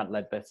to Grant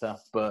Ledbetter.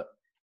 But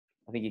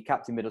I think he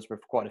captained Middlesbrough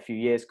for quite a few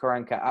years.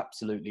 Karanka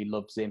absolutely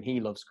loves him. He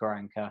loves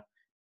Karanka.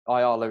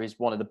 Ayala is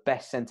one of the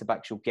best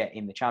centre-backs you'll get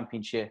in the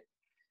Championship.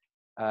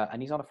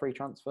 And he's on a free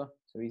transfer,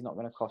 so he's not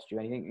going to cost you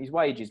anything. His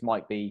wages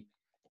might be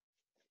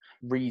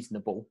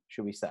reasonable,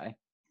 should we say.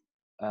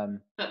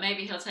 But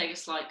maybe he'll take a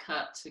slight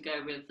cut to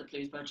go with the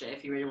Blues budget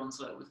if he really wants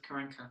to work with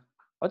Karanka.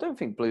 I don't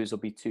think Blues will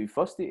be too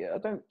fussed.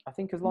 I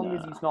think as long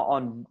as he's not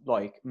on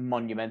like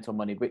monumental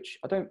money, which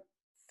I don't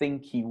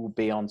think he will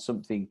be on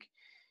something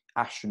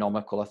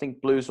astronomical. I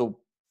think Blues will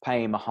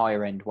pay him a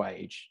higher end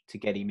wage to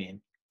get him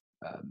in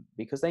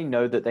because they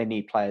know that they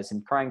need players.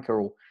 And Karanka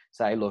will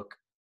say, look,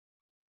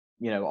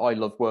 I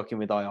love working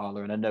with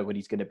Ayala and I know what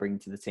he's going to bring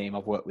to the team.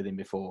 I've worked with him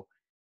before.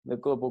 The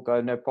club will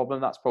go, no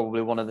problem. That's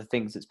probably one of the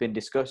things that's been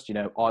discussed.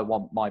 I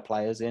want my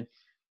players in.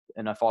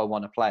 And if I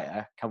want a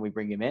player, can we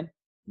bring him in?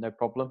 No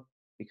problem.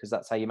 Because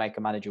that's how you make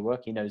a manager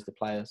work. He knows the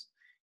players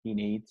he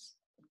needs.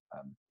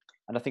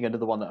 And I think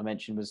another one that I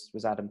mentioned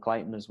was Adam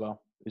Clayton as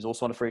well, who's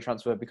also on a free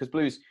transfer, because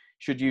Blues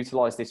should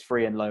utilise this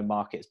free and loan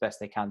market as best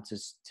they can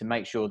to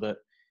make sure that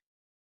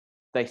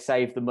they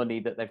save the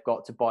money that they've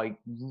got to buy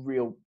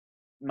real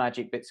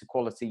magic bits of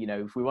quality.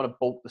 If we want to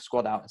bulk the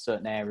squad out in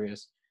certain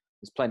areas,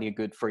 there's plenty of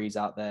good frees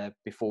out there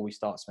before we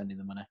start spending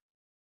the money.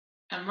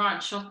 And Ryan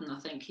Shotton, I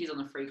think he's on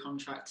a free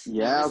contract.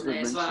 Yeah, isn't he,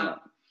 as well?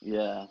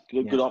 Yeah,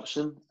 good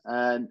option.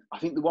 And I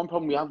think the one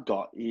problem we have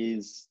got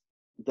is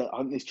that I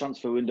think this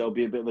transfer window will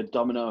be a bit of a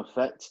domino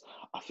effect.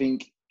 I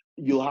think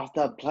you'll have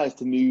to have players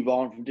to move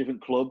on from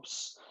different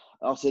clubs.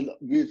 With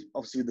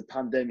the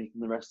pandemic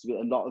and the rest of it,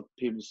 a lot of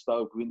people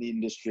spoke within the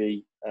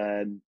industry,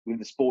 within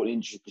the sporting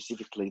industry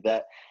specifically,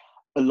 that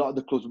a lot of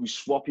the clubs will be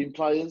swapping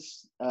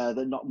players.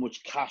 That not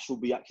much cash will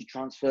be actually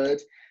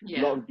transferred. Yeah.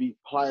 A lot will be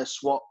player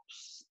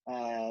swaps,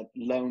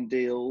 loan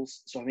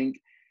deals. So I think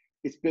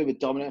it's a bit of a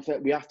domino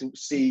effect. We have to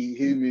see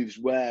who moves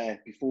where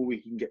before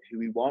we can get who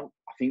we want.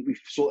 I think we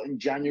saw it in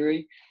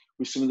January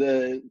with some of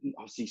the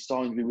obviously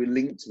signs we were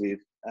linked with.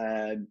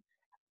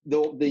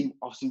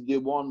 The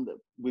one that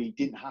we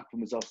didn't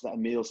happen was also that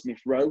Emile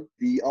Smith-Rowe,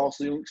 the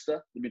Arsenal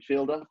youngster, the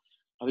midfielder.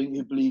 I think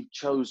he believe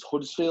chose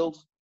Huddersfield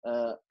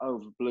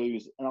over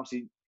Blues, and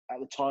obviously at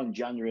the time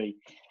January,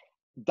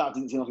 that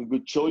didn't seem like a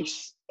good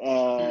choice.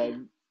 Towards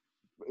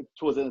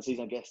the end of the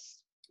season, I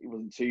guess it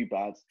wasn't too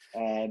bad,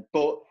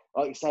 but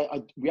like I say,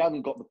 we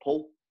haven't got the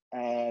pull.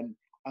 I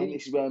think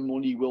this is where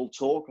money will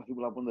talk. I think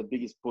we'll have one of the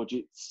biggest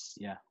budgets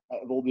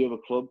of all the other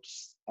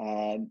clubs,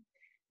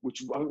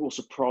 which I think will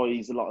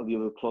surprise a lot of the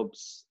other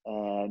clubs.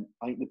 I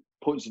think the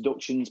points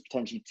deductions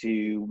potentially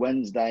to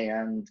Wednesday,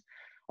 and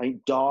I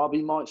think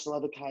Derby might still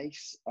have a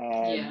case.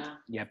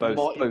 Both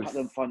might impact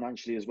them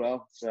financially as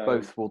well. So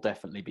both will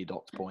definitely be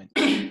docked points.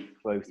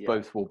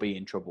 Both will be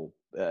in trouble.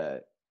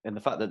 And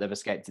the fact that they've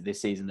escaped it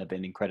this season, they've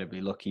been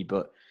incredibly lucky,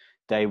 but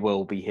they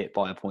will be hit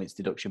by a points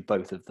deduction,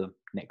 both of them,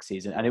 next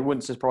season. And it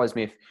wouldn't surprise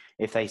me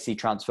if they see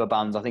transfer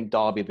bans. I think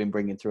Derby have been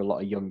bringing through a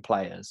lot of young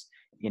players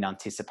in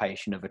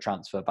anticipation of a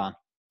transfer ban.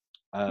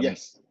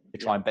 To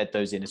try and bed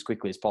those in as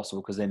quickly as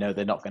possible because they know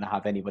they're not going to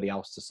have anybody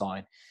else to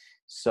sign.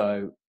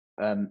 So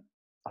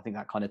I think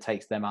that kind of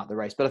takes them out of the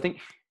race. But I think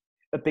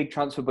a big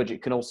transfer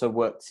budget can also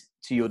work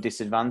to your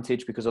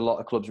disadvantage because a lot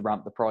of clubs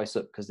ramp the price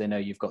up because they know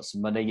you've got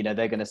some money.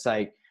 They're going to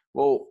say,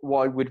 well,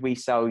 why would we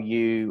sell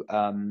you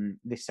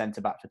this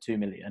centre-back for 2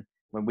 million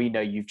when we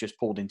know you've just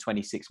pulled in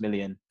 26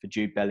 million for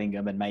Jude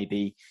Bellingham and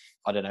maybe,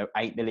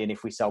 8 million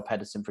if we sell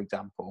Pedersen, for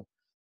example?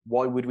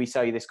 Why would we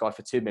sell you this guy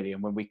for 2 million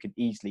when we could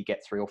easily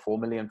get 3 or 4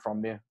 million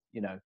from you?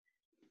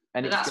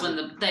 And but that's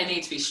when they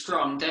need to be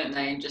strong, don't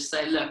they? And just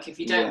say, look, if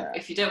you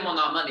don't want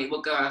our money,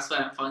 we'll go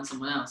elsewhere and find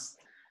someone else.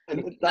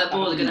 And that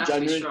board are going to have to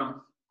be strong.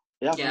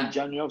 It happened in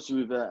January,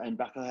 obviously, with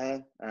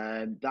Mbaka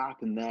and that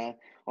happened there.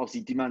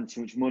 Obviously, demanded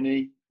too much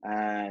money,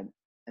 and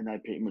they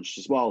pretty much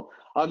as well.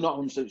 I'm not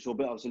 100% sure,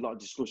 but obviously a lot of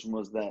discussion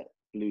was that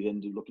Blues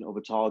ended up looking at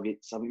other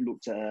targets. I think we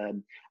looked at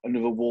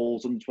another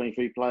Wolves under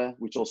 23 player,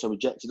 which also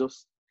rejected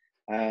us.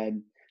 I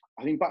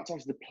think back to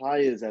the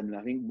players, Emily,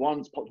 I think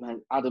one's popped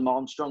in Adam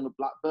Armstrong at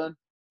Blackburn.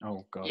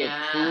 Oh, God.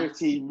 Yeah.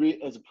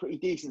 It was a pretty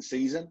decent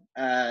season.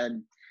 I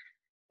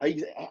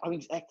think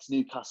he's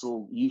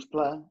ex-Newcastle youth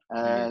player.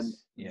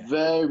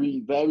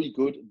 Very, very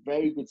good.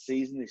 Very good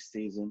season this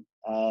season.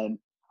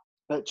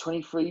 About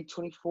 23,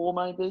 24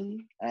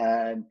 maybe.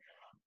 I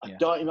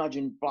don't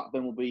imagine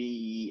Blackburn will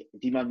be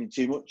demanding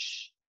too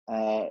much.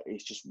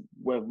 It's just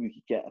whether we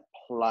could get a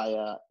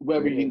player,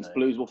 whether he thinks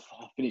Blues will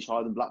finish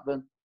higher than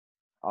Blackburn.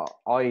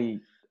 I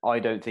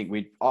don't think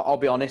I'll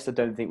be honest, I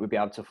don't think we'd be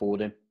able to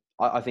afford him.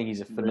 I think he's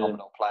a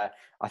phenomenal player.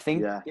 I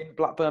think didn't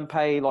Blackburn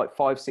pay like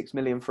 5-6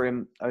 million for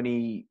him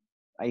only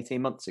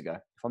 18 months ago?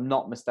 If I'm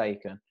not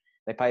mistaken,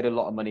 they paid a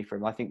lot of money for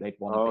him. I think they'd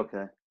want to.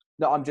 Okay.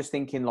 No, I'm just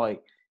thinking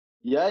like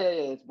Yeah.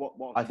 It's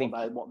I think,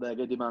 what they're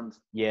going to demand.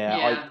 yeah,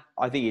 Yeah.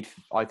 I think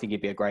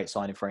he'd be a great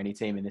signing for any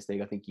team in this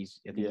league. I think he's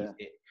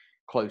hit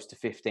close to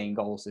 15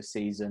 goals this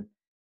season,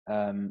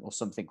 or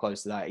something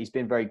close to that. He's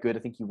been very good. I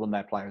think he won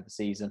their Player of the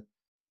Season.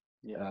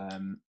 Yeah.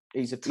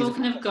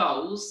 Talking of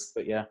goals,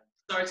 but yeah.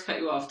 sorry to cut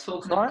you off.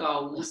 Talking Sorry? of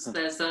goals,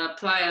 there's a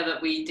player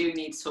that we do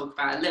need to talk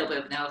about. A little bit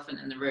of an elephant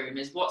in the room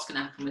is what's going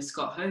to happen with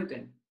Scott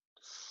Hogan.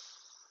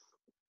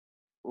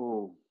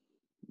 Oh,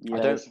 I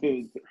yeah.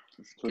 don't.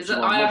 Because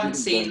I haven't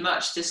seen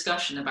much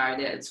discussion about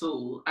it at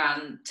all.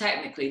 And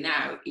technically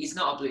now he's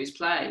not a Blues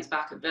player. He's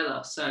back at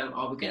Villa. So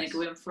are we going to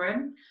go in for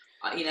him?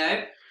 You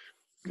know,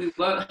 we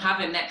won't have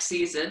him next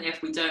season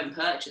if we don't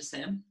purchase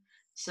him.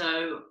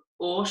 So,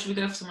 or should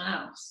we go for someone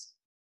else?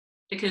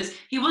 Because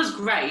he was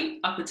great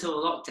up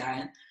until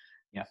lockdown.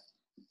 Yeah.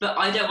 But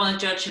I don't want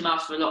to judge him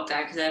after a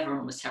lockdown because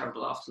everyone was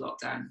terrible after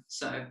lockdown.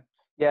 So.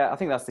 Yeah, I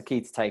think that's the key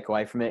to take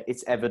away from it.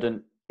 It's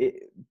evident.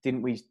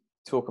 Didn't we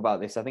talk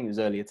about this? I think it was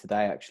earlier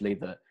today, actually,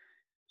 that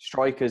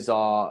strikers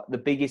are the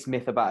biggest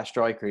myth about a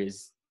striker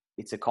is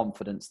it's a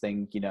confidence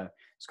thing. You know,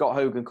 Scott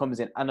Hogan comes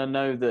in, and I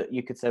know that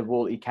you could say,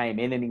 well, he came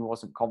in and he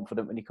wasn't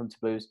confident when he come to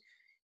Blues.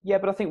 Yeah,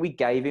 but I think we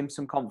gave him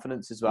some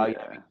confidence as well.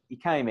 Yeah. You know, he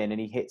came in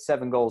and he hit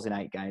 7 goals in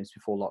 8 games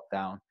before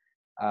lockdown.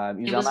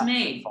 He was on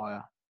me.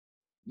 fire.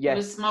 Yes. Yes. It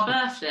was my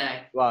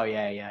birthday. Well,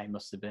 yeah, he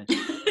must have been.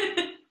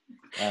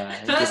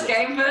 First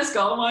game, first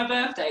goal, my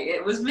birthday.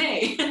 It was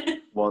me.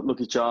 What,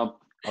 lucky charm?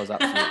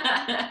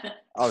 I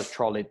was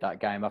trolleyed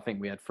that game. I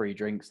think we had 3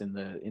 drinks in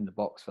the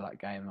box for that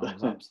game. I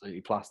was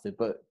absolutely plastered.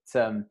 But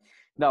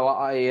no,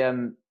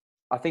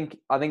 I think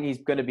he's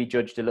going to be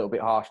judged a little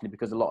bit harshly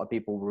because a lot of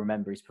people will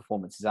remember his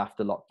performances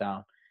after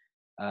lockdown.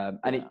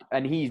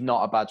 And he's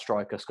not a bad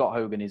striker. Scott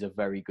Hogan is a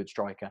very good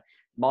striker.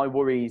 My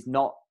worry is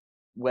not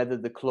whether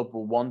the club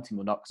will want him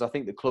or not, because I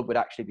think the club would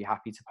actually be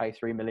happy to pay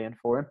 $3 million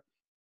for him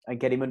and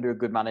get him under a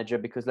good manager,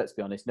 because let's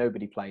be honest,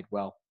 nobody played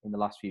well in the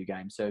last few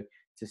games. So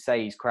to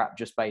say he's crap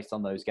just based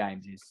on those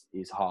games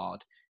is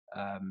hard.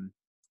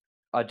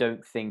 I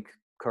don't think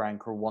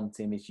Karanka will want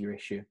him is your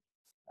issue.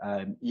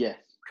 Yes.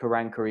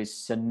 Karanka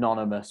is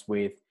synonymous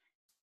with,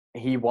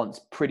 he wants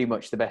pretty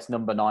much the best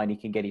number 9 he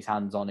can get his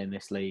hands on in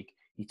this league.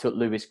 He took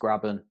Lewis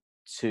Graben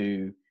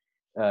to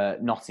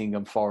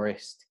Nottingham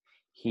Forest.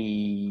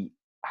 He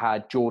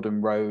had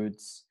Jordan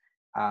Rhodes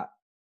at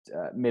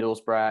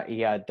Middlesbrough.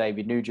 He had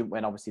David Nugent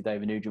when obviously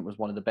David Nugent was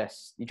one of the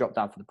best. He dropped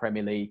down for the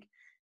Premier League.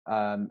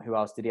 Who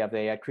else did he have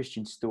there? He had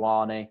Christian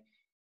Stuani.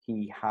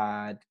 He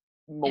had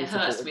multiple.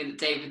 It hurts me that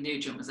David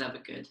Nugent was ever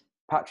good.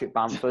 Patrick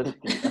Bamford,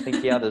 I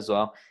think he had as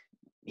well.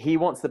 He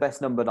wants the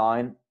best number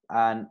 9,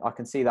 and I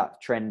can see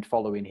that trend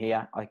following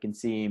here. I can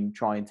see him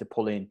trying to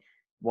pull in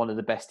one of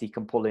the best he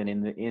can pull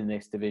in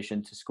this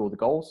division to score the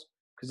goals.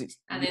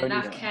 And in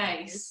that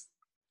case,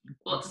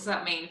 what does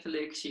that mean for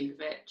Lukas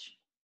Jukovic?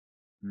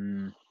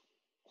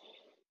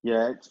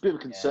 Yeah, it's a bit of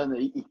a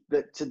concern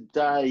that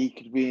today he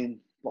could win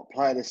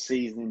player of the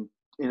season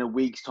in a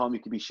week's time. He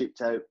could be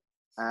shipped out,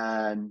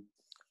 and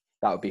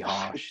that would be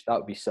harsh. That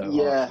would be so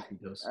harsh if he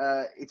does.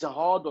 It's a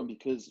hard one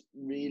because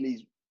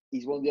really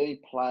he's one of the only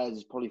players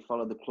who's probably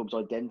followed the club's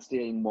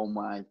identity in one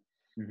way.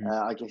 Mm-hmm.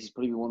 I guess he's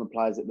probably one of the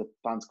players that the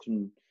fans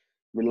can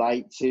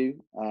relate to.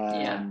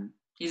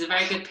 He's a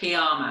very good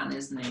PR man,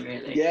 isn't he?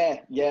 Really?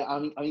 Yeah. I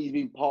mean, he's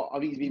been part. I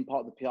think he's been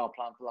part of the PR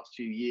plan for the last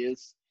few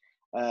years.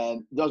 There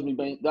hasn't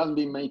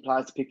been many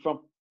players to pick from,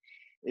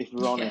 if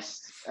we're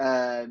honest.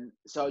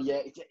 So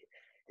yeah,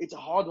 it's a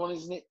hard one,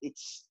 isn't it?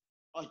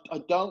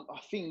 I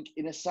think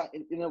in a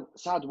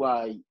sad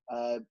way,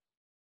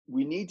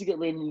 we need to get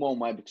rid of him one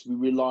way because we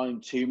rely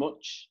on too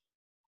much.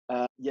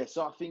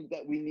 So I think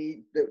that we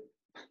need that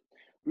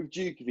with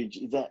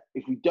Jukovic is that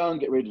if we don't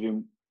get rid of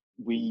him,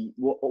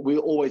 we'll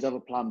always have a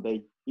plan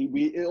B.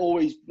 We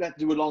always let's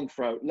do a long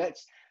throw.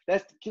 Let's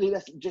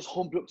just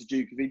hump it up to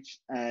Jukovic,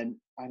 and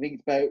I think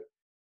it's about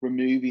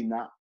removing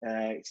that.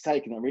 It's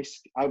taking a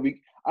risk. Have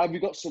we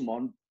got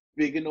someone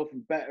big enough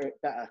and better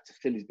to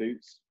fill his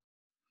boots?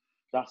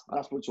 That's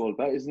what it's all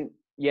about, isn't it?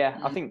 Yeah,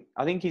 I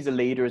think he's a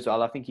leader as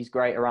well. I think he's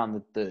great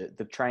around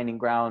the training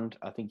ground.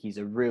 I think he's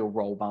a real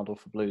role model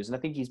for Blues, and I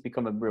think he's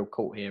become a real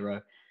cult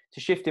hero. To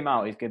shift him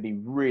out is going to be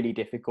really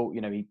difficult.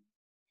 You know,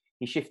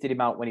 he shifted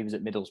him out when he was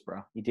at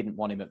Middlesbrough. He didn't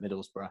want him at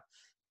Middlesbrough,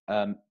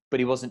 but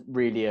he wasn't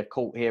really a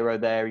cult hero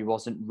there. He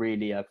wasn't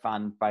really a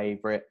fan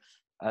favourite,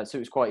 so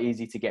it was quite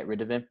easy to get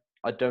rid of him.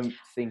 I don't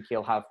think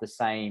he'll have the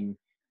same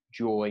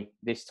joy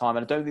this time,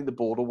 and I don't think the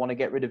board will want to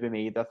get rid of him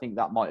either. I think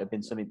that might have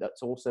been something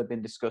that's also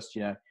been discussed.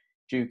 You know,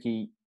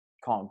 Juki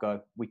can't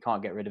go. We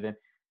can't get rid of him.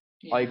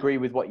 Yeah. I agree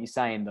with what you're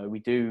saying, though. We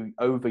do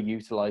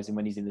overutilise him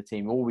when he's in the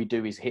team. All we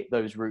do is hit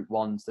those route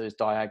ones, those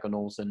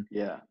diagonals, and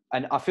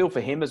I feel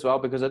for him as well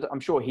because I'm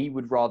sure he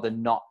would rather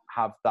not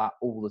have that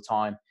all the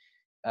time.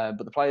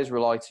 But the players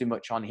rely too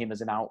much on him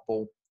as an out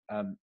ball.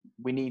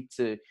 We need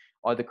to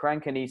either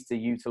Karanka needs to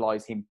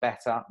utilise him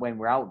better when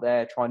we're out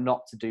there. Try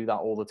not to do that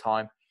all the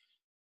time,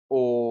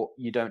 or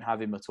you don't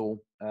have him at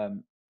all.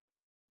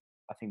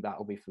 I think that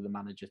will be for the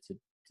manager to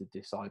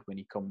decide when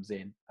he comes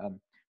in.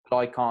 But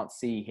I can't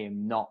see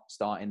him not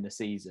starting the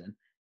season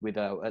with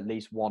at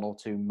least one or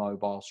two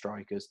mobile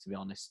strikers. To be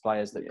honest,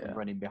 players that can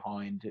run in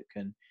behind,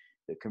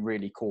 that can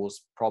really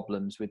cause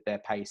problems with their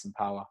pace and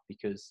power.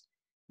 Because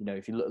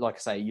if you look, like I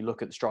say, you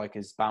look at the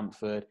strikers,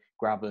 Bamford,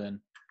 Graben,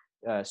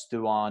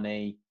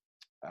 Stuani,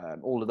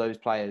 all of those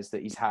players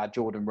that he's had,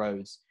 Jordan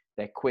Rhodes.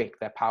 They're quick,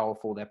 they're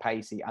powerful, they're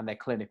pacey, and they're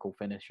clinical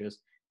finishers.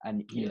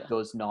 And he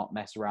does not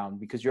mess around,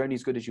 because you're only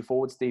as good as your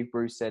forwards. Steve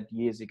Bruce said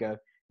years ago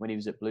when he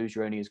was at Blues,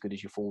 you're only as good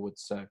as your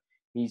forwards. So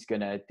he's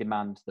going to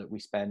demand that we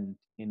spend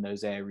in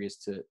those areas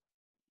to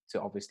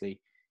obviously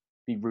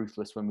be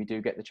ruthless when we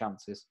do get the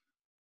chances.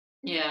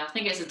 Yeah, I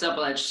think it's a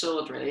double-edged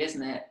sword, really,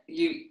 isn't it?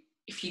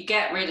 If you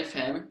get rid of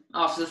him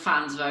after the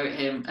fans vote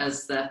him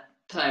as the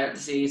player of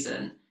the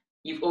season,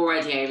 you've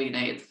already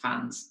alienated the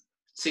fans.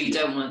 So you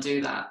don't want to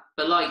do that.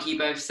 But like you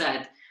both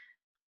said,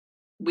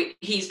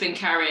 he's been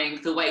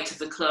carrying the weight of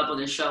the club on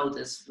his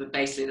shoulders for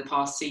basically the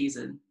past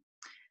season,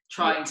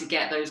 trying to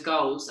get those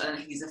goals, and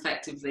he's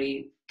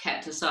effectively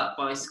kept us up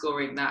by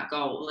scoring that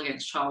goal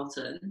against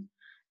Charlton.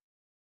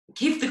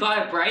 Give the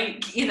guy a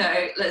break,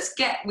 let's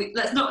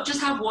not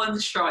just have one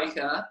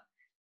striker,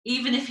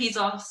 even if he's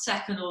our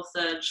second or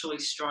third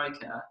choice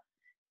striker.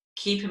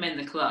 Keep him in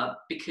the club,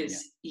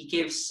 because he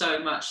gives so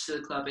much to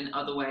the club in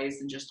other ways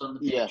than just on the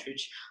pitch,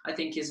 which I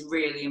think is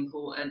really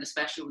important,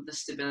 especially with the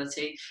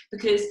stability,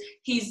 because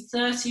he's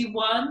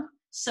 31,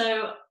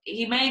 so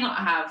he may not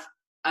have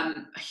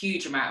a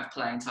huge amount of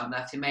playing time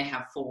left. He may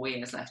have 4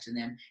 years left in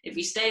him. If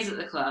he stays at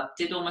the club,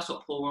 did almost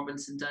what Paul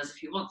Robinson does, if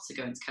he wants to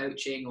go into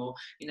coaching or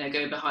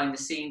go behind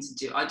the scenes and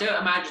do, I don't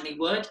imagine he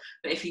would,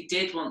 but if he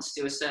did want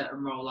to do a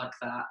certain role like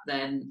that,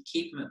 then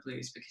keep him at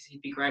Blues, because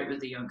he'd be great with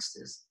the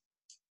youngsters.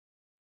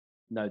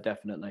 No,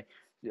 definitely.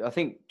 I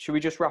think, should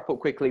we just wrap up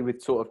quickly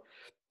with sort of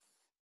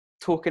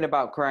talking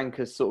about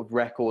Karanka's sort of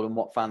record and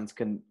what fans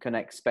can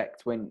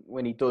expect when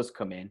he does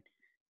come in?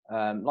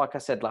 Like I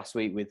said last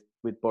week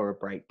with Borough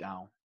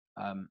Breakdown,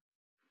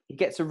 he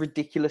gets a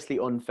ridiculously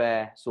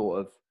unfair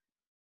sort of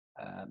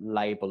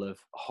label of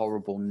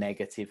horrible,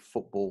 negative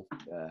football.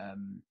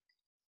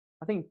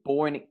 I think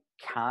boring,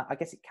 I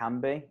guess it can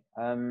be,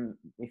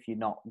 if you're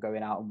not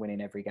going out and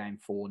winning every game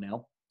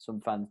 4-0. Some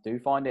fans do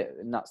find it,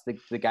 and that's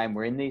the game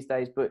we're in these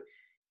days. But,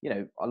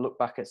 I look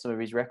back at some of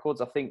his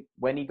records. I think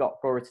when he got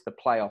Borough to the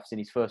playoffs in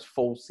his first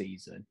full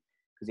season,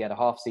 because he had a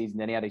half season,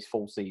 then he had his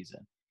full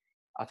season,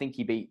 I think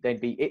they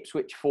beat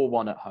Ipswich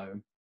 4-1 at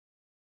home.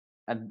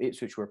 And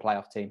Ipswich were a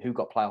playoff team who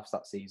got playoffs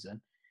that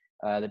season.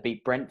 They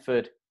beat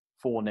Brentford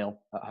 4-0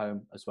 at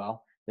home as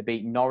well. They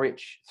beat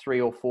Norwich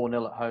 3 or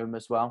 4-0 at home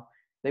as well.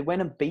 They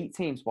went and beat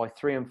teams by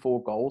 3 and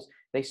 4 goals.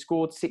 They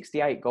scored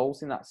 68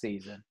 goals in that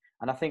season.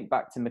 And I think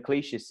back to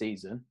McLeish's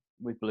season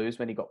with Blues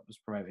when he was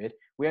promoted,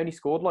 we only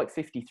scored like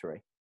 53.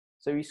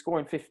 So he's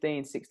scoring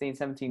 15, 16,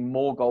 17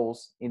 more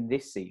goals in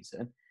this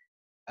season.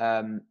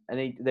 And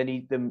we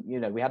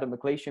had a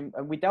McLeish, and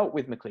we dealt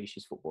with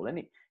McLeish's football. And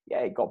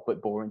it got a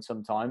bit boring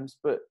sometimes,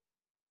 but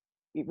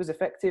it was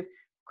effective.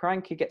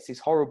 Karanka gets this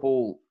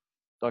horrible,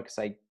 like I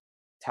say,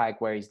 tag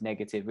where he's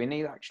negative. And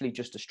he's actually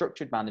just a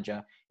structured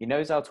manager. He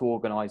knows how to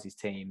organise his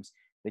teams.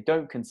 They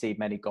don't concede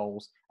many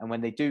goals. And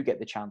when they do get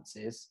the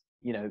chances,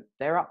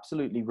 they're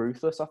absolutely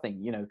ruthless. I think,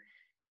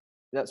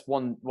 that's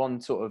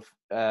one sort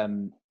of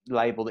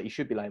label that you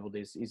should be labelled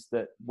is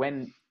that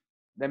when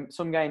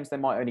some games they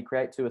might only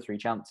create 2 or 3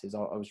 chances, I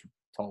was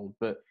told,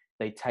 but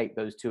they take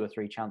those 2 or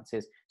 3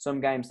 chances.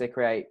 Some games they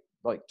create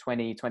like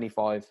 20,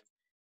 25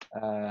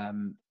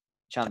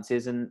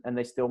 chances and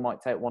they still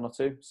might take 1 or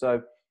 2.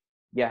 So,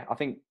 yeah, I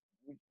think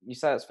you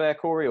say that's fair,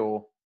 Corey,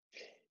 or?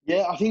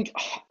 Yeah, I think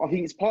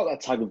it's part of that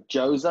tag of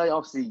Jose.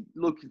 Obviously,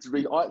 looking to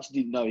read, I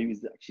actually didn't know he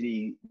was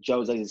actually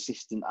Jose's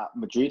assistant at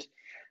Madrid.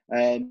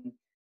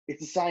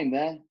 It's the same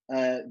there.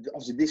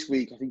 Obviously, this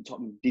week I think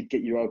Tottenham did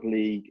get Europa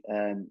League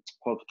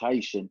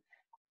qualification,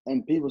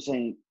 and people are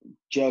saying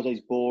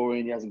Jose's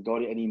boring. He hasn't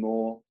got it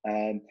anymore.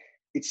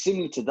 It's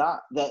similar to that.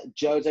 That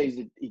Jose's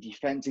a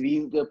defensive. He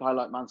isn't going to play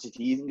like Man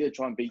City. He isn't going to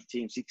try and beat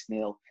team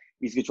 6-0.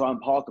 He's going to try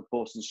and park a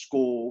bus and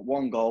score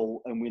 1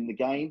 goal and win the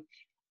game.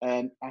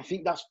 I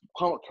think that's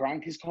kind of what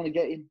Karanka's kind of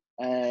getting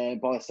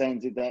by the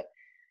sounds of that.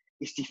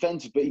 It's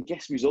defensive, but he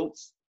gets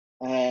results.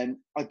 I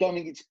don't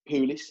think it's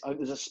Pulis. I think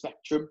there's a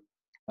spectrum.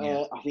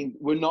 I think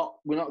we're not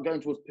going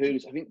towards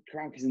Pulis. I think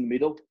Karanka's in the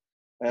middle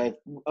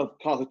of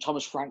kind of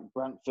Thomas Frank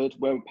Brentford,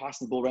 where we're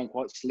passing the ball around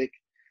quite slick.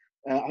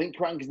 I think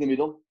Karanka's in the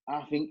middle.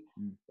 I think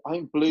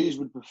Blues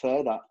would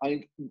prefer that. I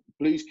think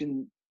Blues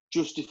can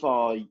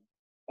justify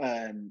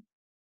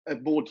a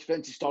more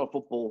defensive style of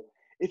football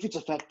if it's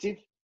effective.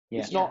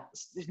 It's not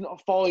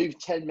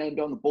 5-10 men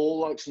on the ball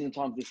like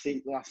sometimes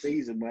last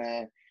season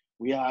where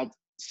we had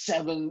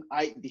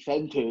 7-8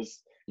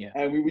 defenders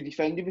and we were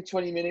defending for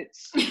 20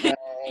 minutes.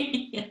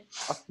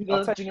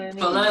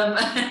 Fulham.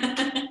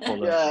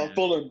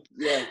 Fulham.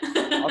 Yeah.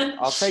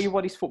 I'll tell you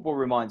what his football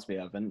reminds me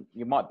of, and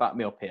you might back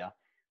me up here.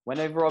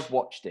 Whenever I've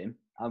watched him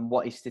and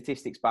what his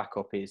statistics back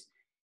up is,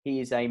 he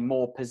is a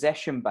more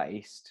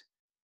possession-based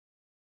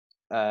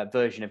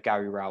version of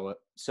Gary Rowett.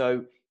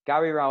 So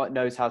Gary Rowett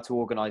knows how to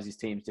organise his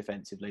teams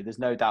defensively. There's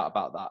no doubt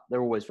about that.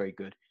 They're always very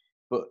good.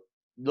 But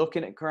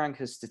looking at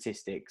Karanka's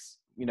statistics,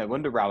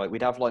 under Rowett,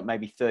 we'd have like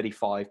maybe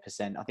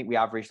 35%. I think we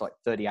averaged like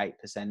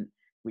 38%,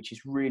 which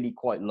is really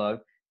quite low.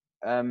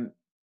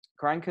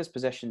 Karanka's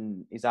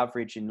possession is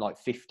averaging like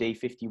 50,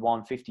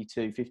 51,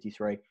 52,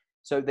 53.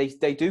 So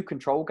they do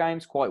control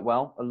games quite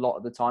well a lot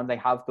of the time. They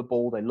have the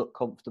ball. They look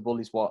comfortable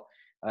is what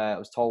I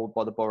was told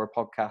by the Borough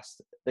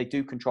podcast. They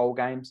do control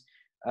games.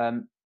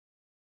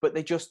 But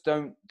they just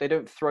don't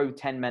throw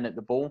 10 men at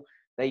the ball.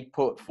 They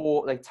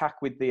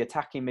attack with the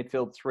attacking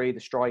midfield three, the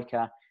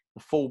striker,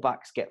 the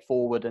fullbacks get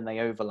forward and they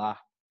overlap.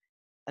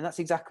 And that's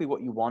exactly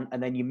what you want.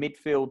 And then your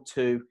midfield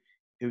two,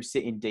 who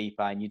sit in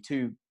deeper, and your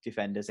two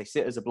defenders, they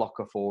sit as a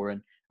blocker four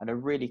and are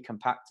really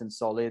compact and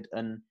solid.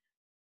 And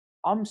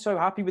I'm so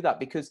happy with that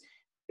because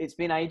it's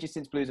been ages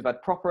since Blues have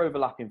had proper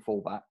overlapping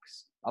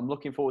fullbacks. I'm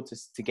looking forward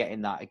to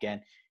getting that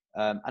again.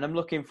 And I'm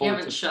looking forward. You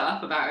haven't shut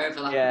up about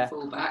overlapping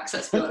fullbacks.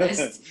 Let's be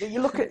honest.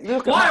 You look at why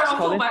Max are our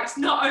Collins. fullbacks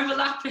not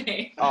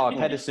overlapping? Oh,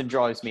 Pedersen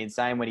drives me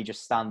insane when he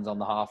just stands on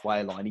the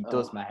halfway line. He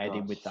does my head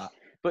in with that.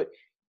 But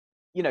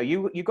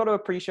you've got to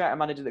appreciate a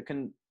manager that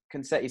can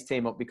set his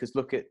team up, because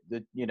look at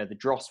the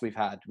dross we've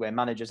had where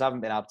managers haven't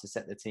been able to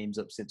set their teams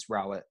up since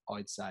Rowett,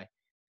 I'd say.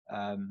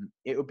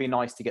 It would be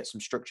nice to get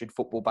some structured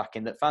football back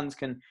in that fans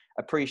can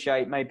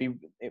appreciate. Maybe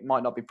it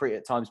might not be pretty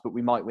at times, but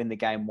we might win the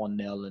game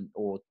 1-0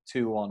 or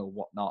 2-1 or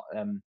whatnot.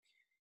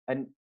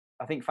 And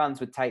I think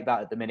fans would take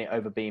that at the minute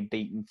over being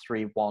beaten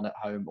 3-1 at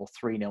home or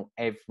 3-0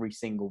 every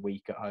single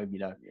week at home.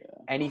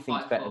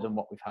 Anything's better than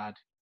what we've had.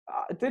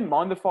 I didn't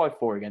mind the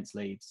 5-4 against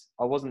Leeds.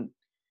 I wasn't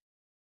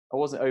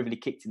overly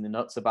kicked in the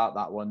nuts about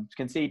that one.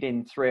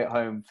 Conceding 3 at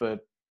home for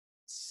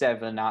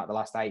 7 out of the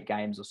last 8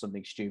 games or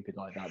something stupid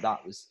like that.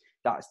 That was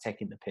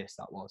taking the piss,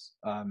 that was.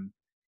 And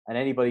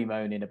anybody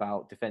moaning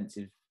about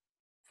defensive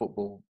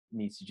football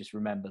needs to just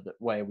remember that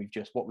what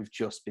we've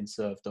just been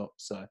served up.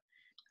 So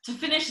to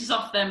finish us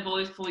off then,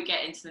 boys, before we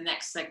get into the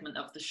next segment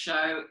of the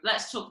show,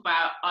 let's talk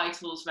about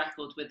Aitul's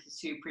record with his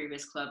 2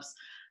 previous clubs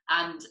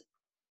and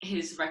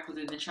his record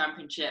in the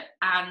Championship.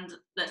 And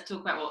let's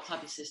talk about what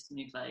type of system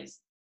he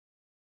plays.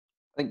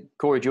 I think,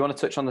 Corey, do you want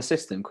to touch on the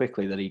system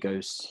quickly that he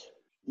goes?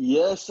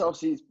 Yes,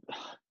 obviously,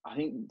 I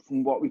think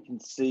from what we can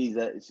see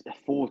that it's a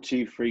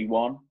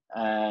 4-2-3-1.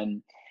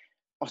 And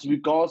obviously,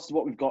 regards to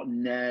what we've got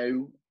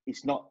now,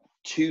 it's not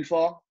too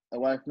far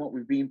away from what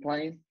we've been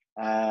playing.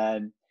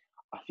 And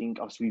I think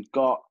obviously we've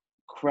got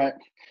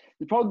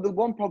the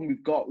one problem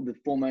we've got with the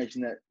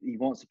formation that he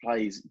wants to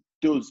play is,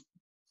 does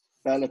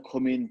Bella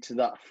come into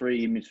that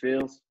free in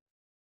midfield?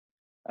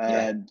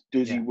 And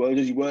does he work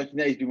in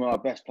there? He's been one of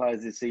our best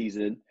players this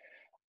season.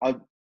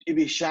 It'd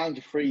be a shame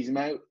to freeze him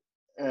out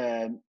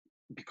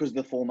because of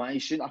the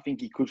formation. I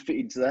think he could fit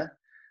into there.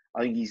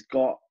 I think he's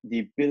got the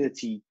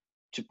ability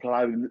to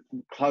play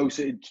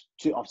closer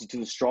to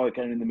the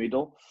striker and in the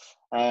middle.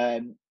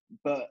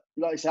 But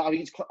like I said, I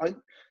think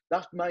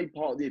that's main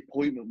part of the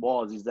appointment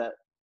is that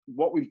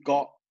what we've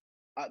got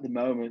at the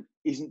moment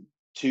isn't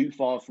too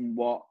far from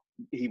what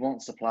he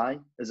wants to play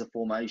as a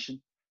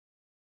formation.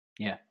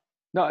 Yeah.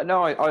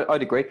 No,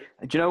 I'd agree.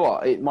 Do you know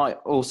what? It might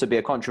also be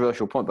a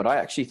controversial point, but I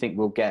actually think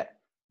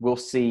we'll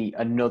see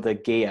another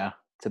gear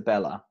to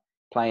Bella,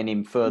 playing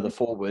him further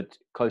forward,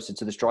 closer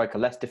to the striker,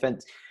 less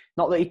defence.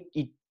 Not that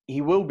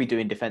he will be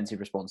doing defensive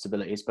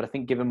responsibilities, but I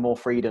think give him more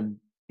freedom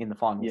in the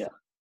final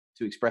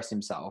to express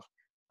himself.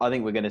 I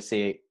think we're going to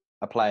see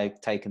a player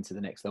taken to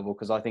the next level,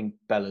 because I think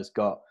Bella's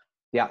got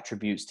the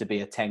attributes to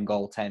be a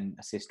 10-goal,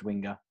 10-assist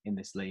winger in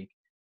this league.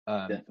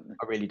 Definitely.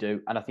 I really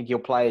do. And I think he'll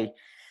play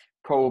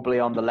probably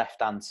on the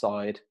left-hand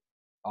side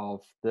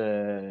of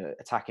the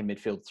attacking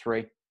midfield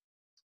 3.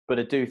 But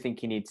I do think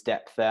he needs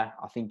depth there.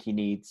 I think he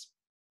needs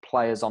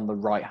players on the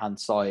right-hand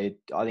side.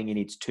 I think he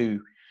needs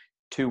two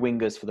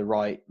wingers for the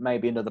right,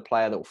 maybe another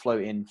player that will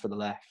float in for the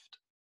left.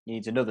 He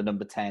needs another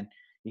number 10.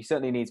 He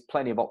certainly needs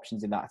plenty of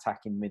options in that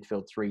attacking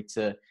midfield 3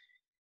 to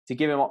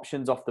give him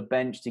options off the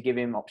bench, to give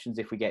him options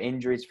if we get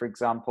injuries, for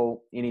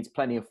example. He needs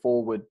plenty of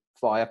forward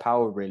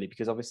firepower, really,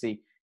 because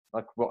obviously,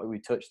 like what we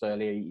touched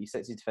earlier, he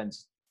sets his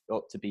defence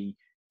up to be,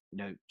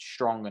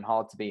 strong and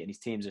hard to beat, and his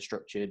teams are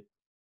structured.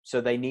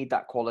 So they need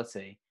that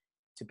quality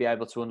to be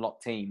able to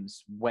unlock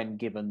teams when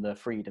given the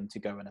freedom to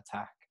go and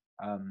attack.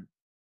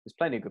 There's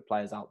plenty of good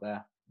players out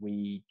there.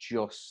 We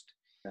just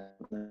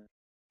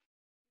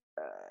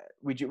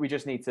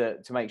need to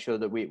make sure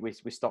that we're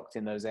stocked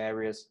in those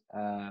areas.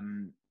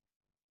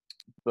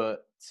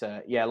 But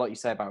like you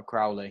say about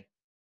Crowley,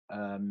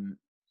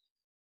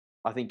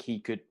 I think he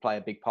could play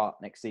a big part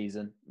next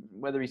season.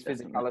 Whether his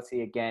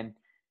physicality again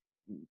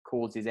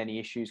causes any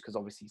issues, because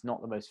obviously he's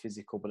not the most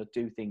physical, but I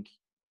do think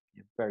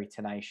he's a very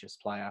tenacious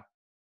player.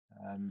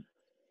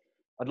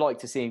 I'd like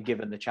to see him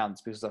given the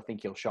chance, because I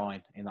think he'll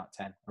shine in that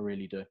 10. I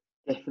really do.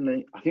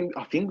 Definitely. I think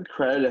with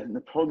Crowley,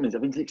 the problem is, I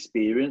think, his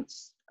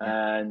experience.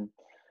 And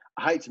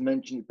I hate to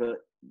mention it,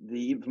 but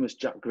the infamous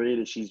Jack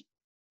Grealish,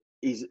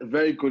 he's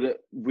very good at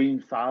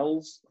winning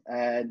fouls.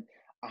 And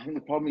I think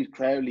the problem with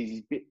Crowley is he's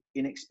a bit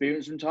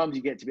inexperienced sometimes.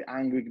 He gets a bit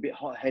angry, a bit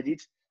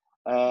hot-headed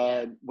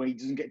when he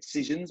doesn't get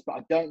decisions. But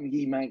I don't think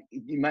he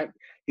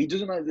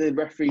doesn't make the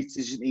referee's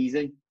decision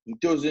easy. He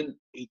doesn't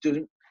keep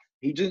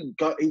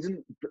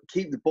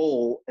the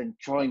ball and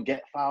try and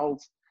get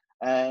fouled.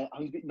 I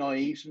think he's a bit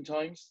naive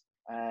sometimes.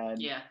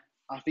 Yeah.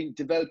 I think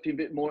developing a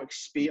bit more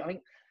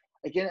experience.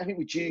 I think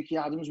with Dukey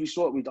Adams, we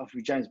saw it with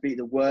James Beat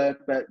the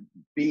work, but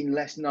being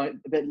less naive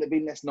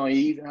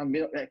and having a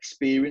bit of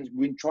experience,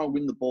 try and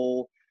win the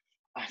ball.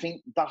 I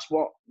think that's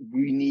what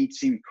we need to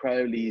see with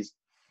Crowley, is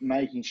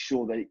making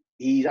sure that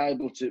he's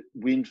able to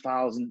win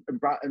fouls and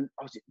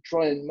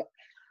try and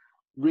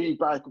really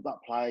break up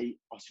that play,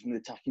 obviously from the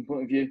attacking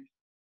point of view.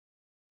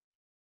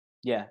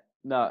 Yeah,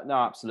 no,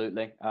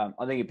 absolutely. I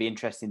think it'd be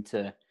interesting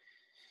to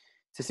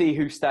see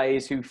who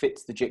stays, who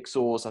fits the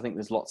jigsaws. I think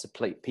there's lots of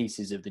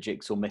pieces of the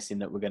jigsaw missing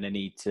that we're going to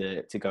need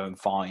to go and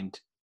find.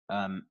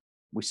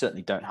 We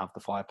certainly don't have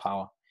the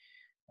firepower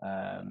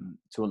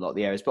to unlock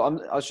the areas. But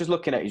I was just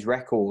looking at his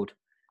record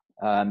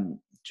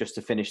just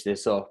to finish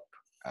this up.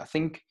 I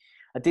think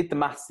I did the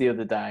maths the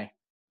other day,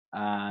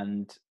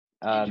 and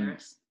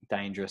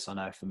dangerous, I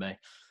know, for me.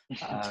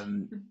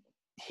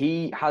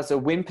 He has a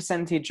win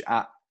percentage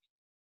at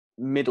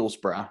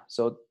Middlesbrough.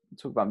 So I'll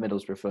talk about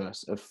Middlesbrough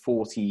first, of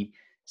 46%,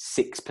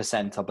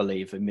 I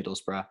believe, in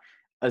Middlesbrough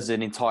as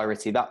an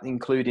entirety. That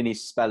including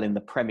his spell in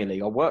the Premier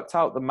League. I worked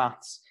out the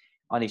maths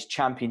on his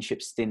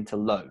championship stint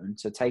alone.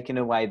 So taking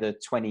away the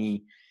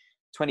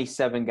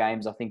 27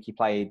 games I think he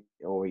played,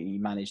 or he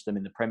managed them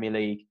in the Premier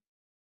League.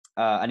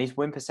 And his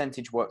win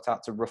percentage worked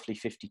out to roughly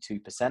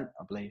 52%,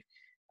 I believe.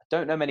 I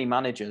don't know many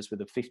managers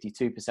with a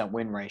 52%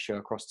 win ratio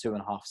across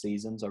 2.5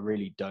 seasons. I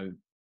really don't.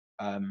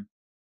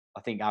 I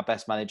think our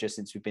best manager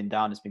since we've been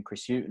down has been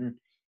Chris Hughton.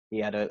 He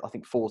had I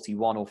think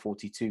 41 or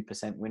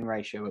 42% win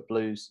ratio at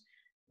Blues.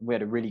 We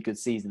had a really good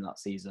season that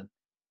season.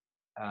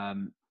 I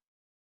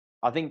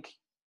think,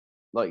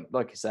 like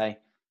I say,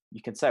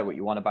 you can say what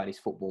you want about his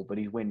football, but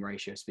his win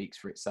ratio speaks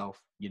for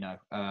itself.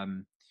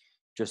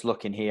 Just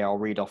looking here, I'll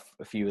read off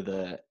a few of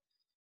the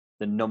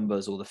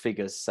numbers or the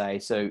figures. So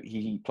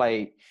he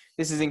played.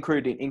 This is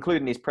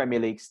including his Premier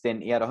League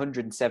stint. He had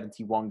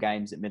 171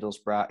 games at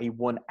Middlesbrough. He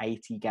won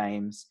 80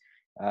 games.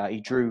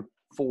 He drew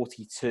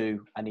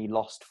 42 and he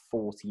lost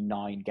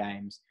 49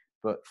 games.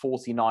 But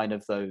 49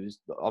 of those,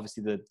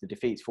 obviously the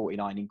defeats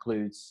 49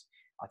 includes,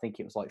 I think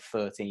it was like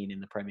 13 in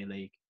the Premier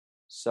League.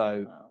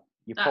 So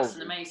that's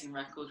an amazing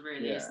record,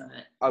 really, isn't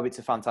it? Oh, it's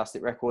a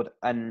fantastic record.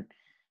 And,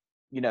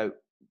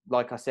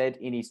 like I said,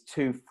 in his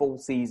 2 full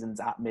seasons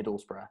at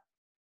Middlesbrough,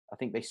 I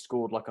think they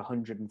scored like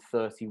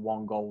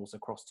 131 goals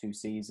across 2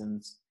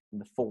 seasons in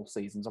the full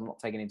seasons. I'm not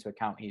taking into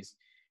account his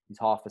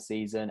half a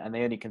season, and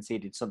they only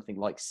conceded something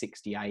like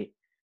 68.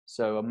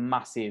 So a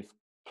massive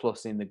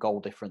plus in the goal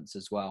difference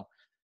as well.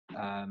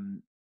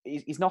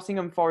 His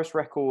Nottingham Forest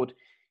record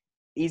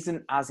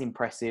isn't as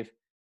impressive,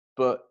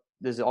 but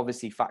there's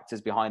obviously factors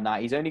behind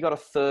that. He's only got a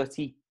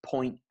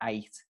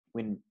 30.8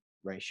 win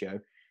ratio,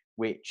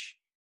 which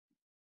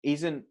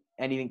isn't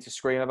anything to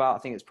scream about. I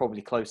think it's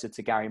probably closer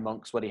to Gary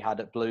Monk's what he had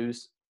at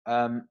Blues.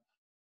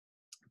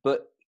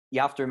 But you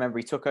have to remember,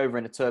 he took over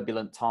in a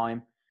turbulent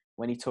time.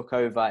 When he took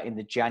over in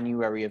the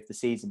January of the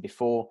season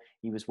before,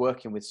 he was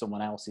working with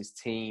someone else's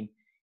team.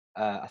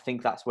 I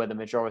think that's where the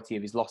majority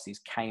of his losses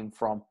came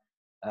from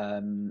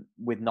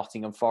with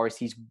Nottingham Forest.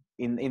 He's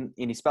in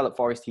his spell at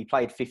Forest, he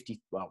played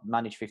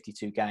managed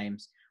 52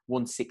 games,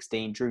 won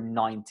 16, drew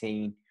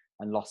 19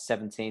 and lost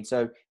 17.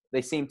 So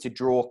they seemed to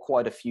draw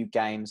quite a few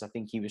games. I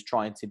think he was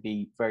trying to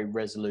be very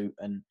resolute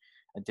and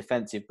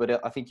defensive.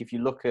 But I think if you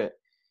look at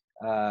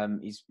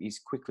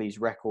his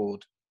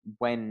record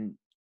when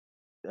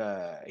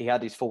he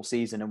had his full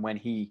season and when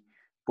he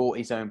brought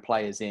his own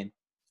players in,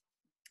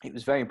 it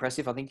was very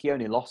impressive. I think he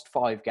only lost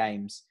 5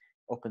 games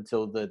up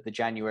until the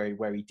January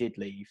where he did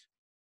leave.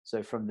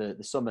 So from the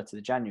summer to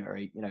the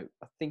January,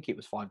 I think it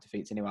was 5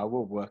 defeats anyway. I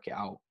will work it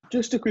out.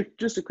 Just a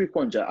quick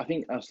one, Jack. I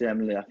think actually,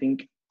 Emily, I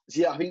think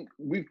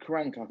with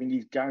Karanka, I think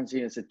he's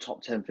guaranteeing us a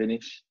top 10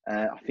 finish.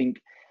 I think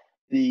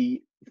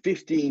the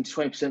 15 to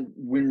 20%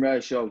 win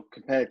ratio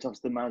compared to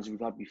the managers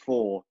we've had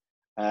before,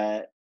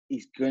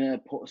 he's going to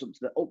put us up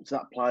to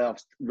that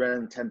playoffs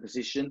round 10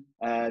 position.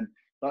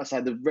 Like I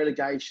said, the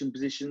relegation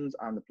positions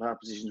and the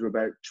playoff positions were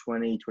about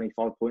 20,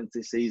 25 points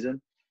this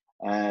season.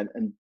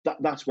 And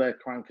that's where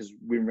Karanka's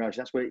win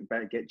ratio, that's where it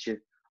better gets you.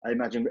 I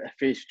imagine a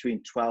finish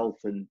between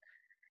 12th and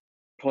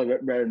probably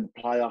around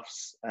the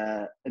playoffs.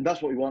 And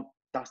that's what we want.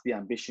 That's the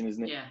ambition,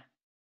 isn't it?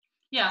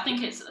 Yeah, I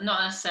think it's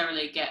not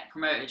necessarily get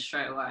promoted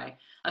straight away.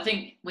 I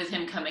think with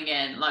him coming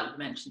in, like we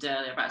mentioned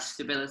earlier about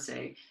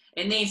stability,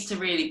 it needs to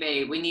really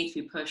be, we need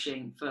to be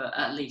pushing for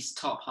at least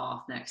top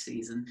half next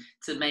season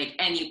to make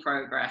any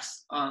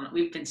progress on.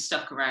 We've been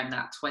stuck around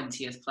that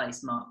 20th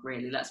place mark,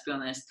 really, let's be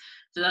honest,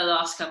 for the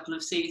last couple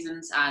of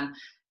seasons. And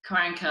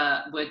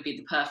Karanka would be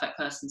the perfect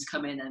person to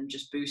come in and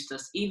just boost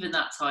us even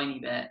that tiny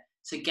bit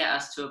to get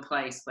us to a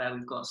place where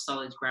we've got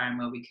solid ground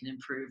where we can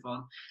improve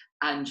on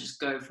and just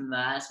go from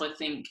there. So I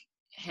think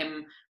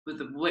him with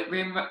the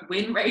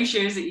win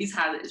ratios that he's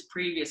had at his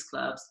previous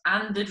clubs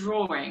and the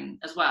drawing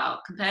as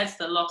well compared to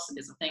the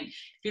losses, I think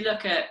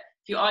if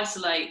you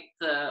isolate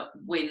the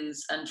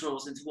wins and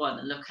draws into one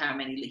and look how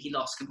many he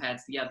lost compared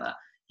to the other,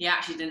 he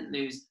actually didn't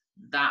lose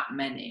that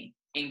many,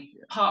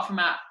 apart from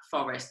at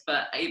Forest.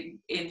 But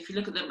if you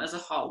look at them as a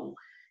whole,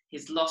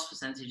 his loss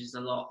percentage is a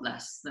lot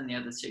less than the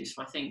other two.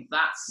 So I think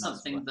that's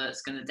something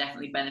that's going to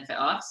definitely benefit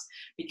us,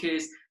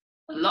 because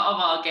a lot of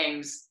our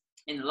games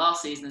in the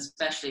last season,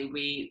 especially,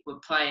 we were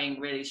playing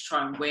really to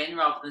try and win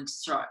rather than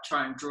to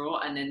try and draw,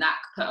 and then that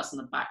put us on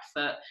the back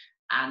foot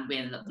and we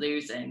ended up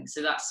losing.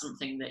 So that's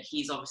something that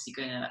he's obviously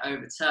going to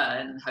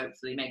overturn and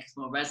hopefully make us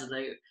more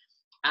resolute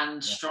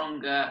and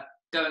stronger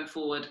going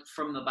forward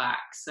from the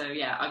back. So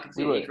yeah, I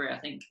completely agree. I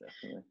think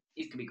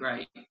he's going to be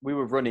great. We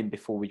were running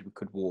before we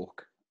could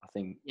walk, I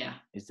think,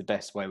 is the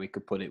best way we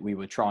could put it. We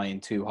were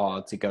trying too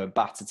hard to go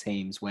batter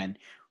teams when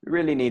we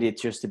really needed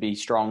just to be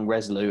strong,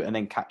 resolute, and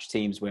then catch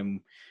teams when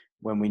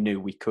we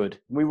knew we could.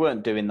 We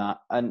weren't doing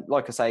that. And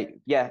like I say,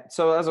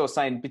 so as I was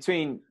saying,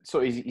 between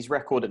sort of his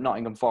record at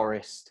Nottingham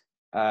Forest,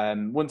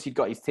 once he'd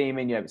got his team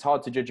in, it's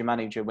hard to judge a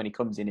manager when he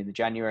comes in the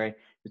January.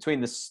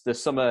 Between the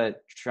summer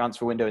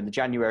transfer window and the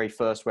January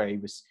 1st, where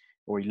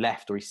he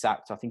left or he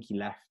sacked, I think he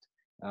left,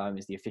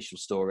 is the official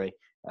story.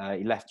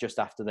 He left just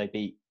after they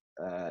beat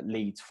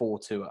Leeds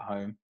 4-2 at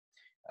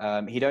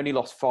home. He'd only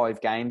lost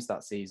 5 games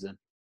that season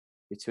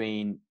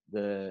between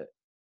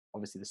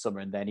obviously the summer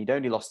and then. He'd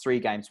only lost 3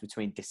 games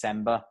between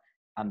December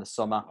and the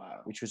summer,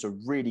 which was a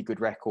really good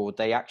record.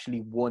 They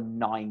actually won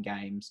 9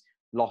 games,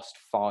 lost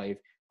 5.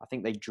 I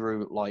think they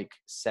drew like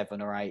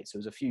 7 or 8. So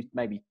it was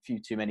maybe a few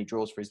too many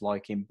draws for his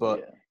liking,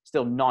 but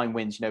still 9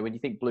 wins. When you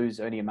think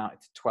Blues only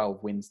amounted to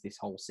 12 wins this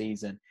whole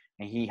season,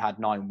 and he had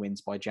 9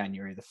 wins by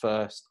January the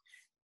 1st,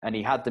 and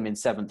he had them in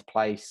 7th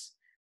place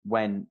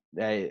when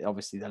they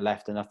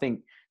left. And I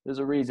think there's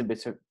a reason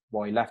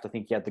why he left. I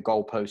think he had the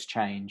goalpost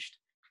changed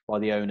by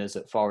the owners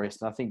at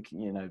Forest. And I think,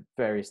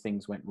 various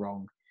things went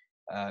wrong.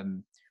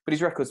 But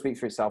his record speaks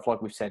for itself,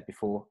 like we've said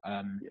before.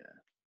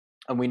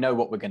 And we know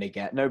what we're going to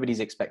get.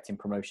 Nobody's expecting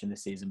promotion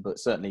this season, but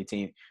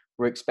certainly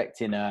we're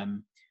expecting,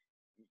 an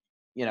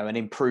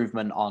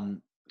improvement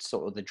on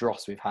sort of the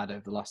dross we've had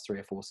over the last 3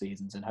 or 4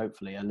 seasons, and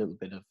hopefully a little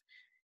bit of,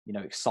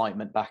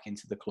 excitement back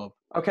into the club.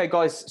 Okay,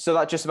 guys, so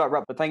that just about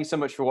wraps. But thank you so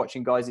much for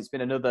watching, guys. It's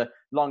been another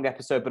long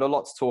episode, but a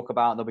lot to talk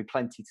about. There'll be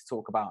plenty to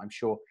talk about, I'm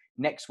sure.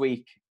 Next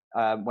week,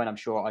 when I'm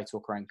sure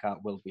Aitor Karanka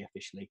will be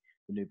officially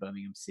the new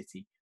Birmingham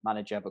City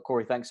manager. But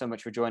Corey, thanks so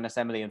much for joining us.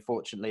 Emily,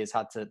 unfortunately, has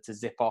had to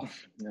zip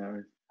off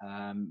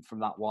from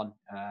that one.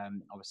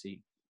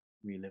 Obviously,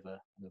 we live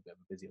a little bit of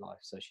a busy life,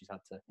 so she's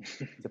had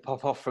to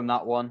pop off from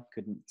that one.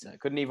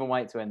 Couldn't even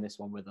wait to end this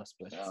one with us,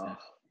 but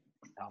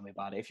tell me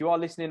about it. If you are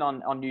listening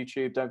on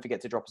YouTube, don't forget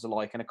to drop us a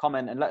like and a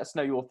comment and let us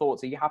know your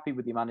thoughts. Are you happy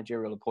with your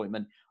managerial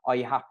appointment? Are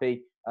you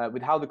happy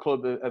with how the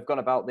club have gone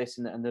about this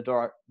and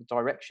the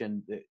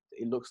direction that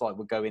it looks like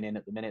we're going in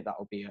at the minute? That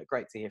would be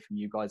great to hear from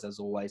you guys, as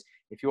always.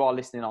 If you are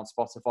listening on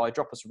Spotify,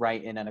 drop us a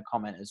rating and a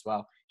comment as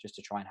well, just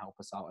to try and help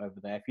us out over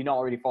there. If you're not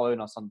already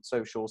following us on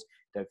socials,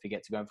 don't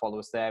forget to go and follow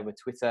us there. We're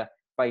Twitter,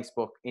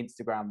 Facebook,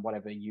 Instagram,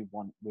 whatever you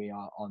want, we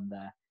are on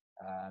there,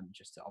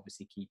 just to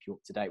obviously keep you up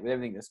to date with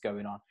everything that's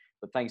going on.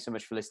 But thanks so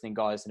much for listening,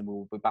 guys, and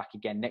we'll be back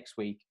again next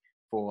week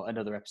for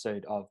another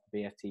episode of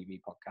the BFTV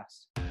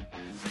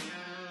podcast.